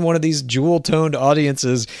to be in one of these jewel-toned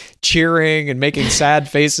audiences cheering and making sad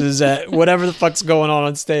faces at whatever the fuck's going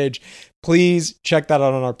on stage, please check that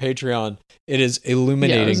out on our Patreon. It is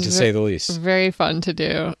illuminating, to say the least. Very fun to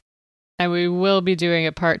do. And we will be doing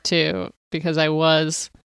a part 2 because I was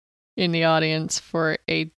in the audience for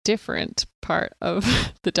a different part of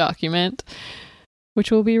the document, which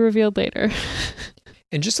will be revealed later.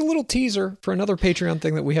 And just a little teaser for another Patreon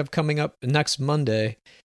thing that we have coming up next Monday.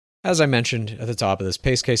 As I mentioned at the top of this,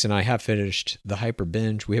 Pace Case and I have finished the Hyper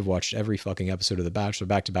Binge. We have watched every fucking episode of The Bachelor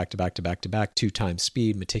back to back to back to back to back, 2 times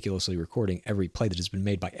speed, meticulously recording every play that has been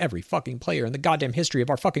made by every fucking player in the goddamn history of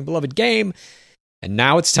our fucking beloved game. And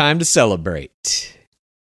now it's time to celebrate.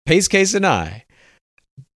 Pace Case and I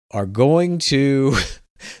are going to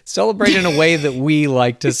celebrate in a way that we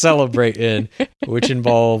like to celebrate in, which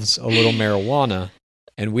involves a little marijuana.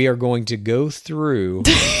 And we are going to go through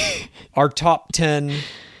our top 10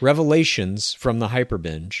 revelations from the Hyper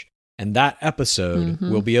Binge. And that episode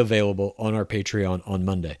will be available on our Patreon on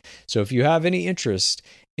Monday. So if you have any interest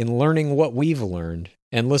in learning what we've learned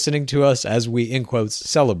and listening to us as we, in quotes,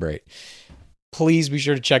 celebrate, please be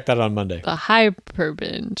sure to check that on Monday. The Hyper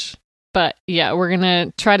Binge. But yeah, we're going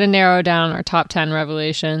to try to narrow down our top 10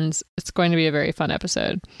 revelations. It's going to be a very fun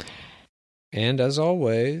episode. And as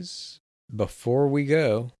always, before we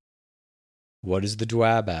go, what is the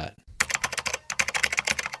DWAB at?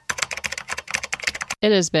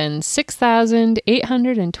 It has been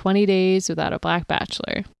 6,820 days without a Black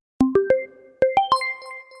Bachelor.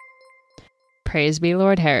 Praise be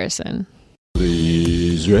Lord Harrison.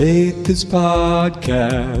 Please rate this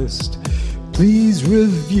podcast. Please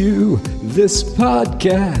review this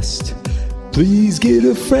podcast. Please get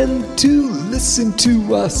a friend to listen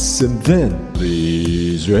to us, and then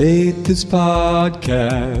please rate this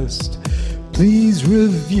podcast. Please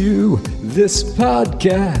review this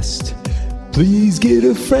podcast. Please get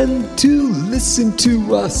a friend to listen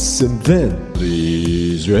to us, and then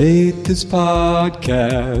please rate this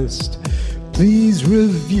podcast. Please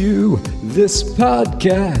review this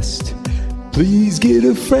podcast. Please get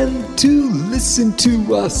a friend to listen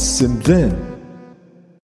to us, and then.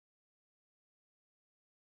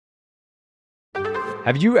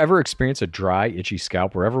 Have you ever experienced a dry, itchy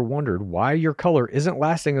scalp or ever wondered why your color isn't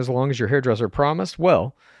lasting as long as your hairdresser promised?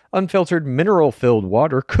 Well, unfiltered, mineral-filled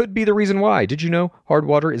water could be the reason why. Did you know hard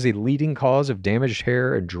water is a leading cause of damaged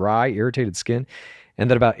hair and dry, irritated skin? And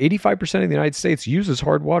that about 85% of the United States uses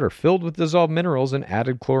hard water filled with dissolved minerals and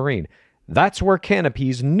added chlorine. That's where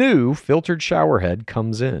Canopy's new filtered showerhead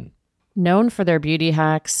comes in. Known for their beauty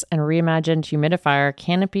hacks and reimagined humidifier,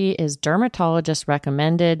 Canopy is dermatologist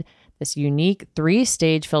recommended. This unique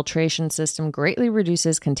 3-stage filtration system greatly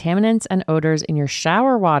reduces contaminants and odors in your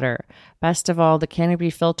shower water. Best of all, the Canopy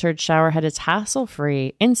filtered showerhead is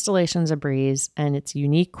hassle-free, installation's a breeze, and its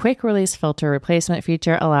unique quick-release filter replacement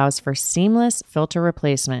feature allows for seamless filter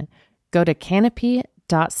replacement. Go to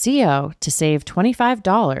canopy.co to save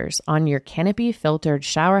 $25 on your Canopy filtered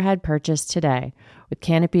showerhead purchase today with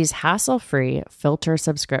Canopy's hassle-free filter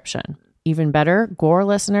subscription. Even better, Gore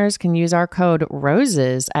listeners can use our code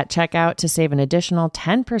ROSES at checkout to save an additional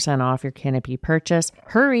 10% off your Canopy purchase.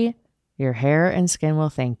 Hurry! Your hair and skin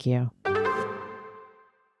will thank you.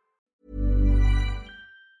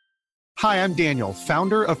 Hi, I'm Daniel,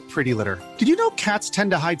 founder of Pretty Litter. Did you know cats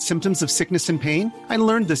tend to hide symptoms of sickness and pain? I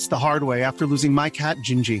learned this the hard way after losing my cat,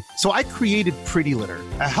 Gingy. So I created Pretty Litter,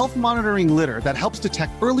 a health monitoring litter that helps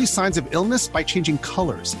detect early signs of illness by changing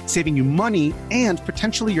colors, saving you money and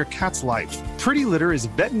potentially your cat's life. Pretty Litter is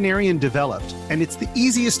veterinarian developed, and it's the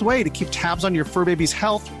easiest way to keep tabs on your fur baby's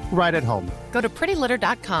health right at home. Go to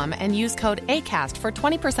prettylitter.com and use code ACAST for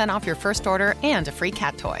 20% off your first order and a free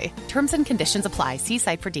cat toy. Terms and conditions apply. See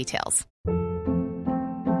site for details.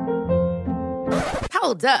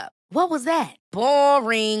 Hold up. What was that?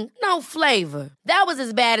 Boring. No flavor. That was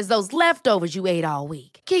as bad as those leftovers you ate all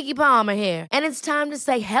week. Keke Palmer here, and it's time to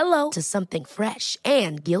say hello to something fresh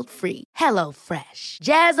and guilt-free. Hello Fresh.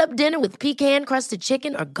 Jazz up dinner with pecan-crusted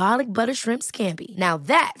chicken or garlic butter shrimp scampi. Now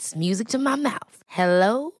that's music to my mouth.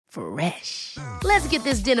 Hello Fresh. Let's get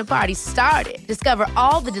this dinner party started. Discover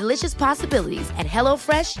all the delicious possibilities at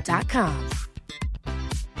HelloFresh.com.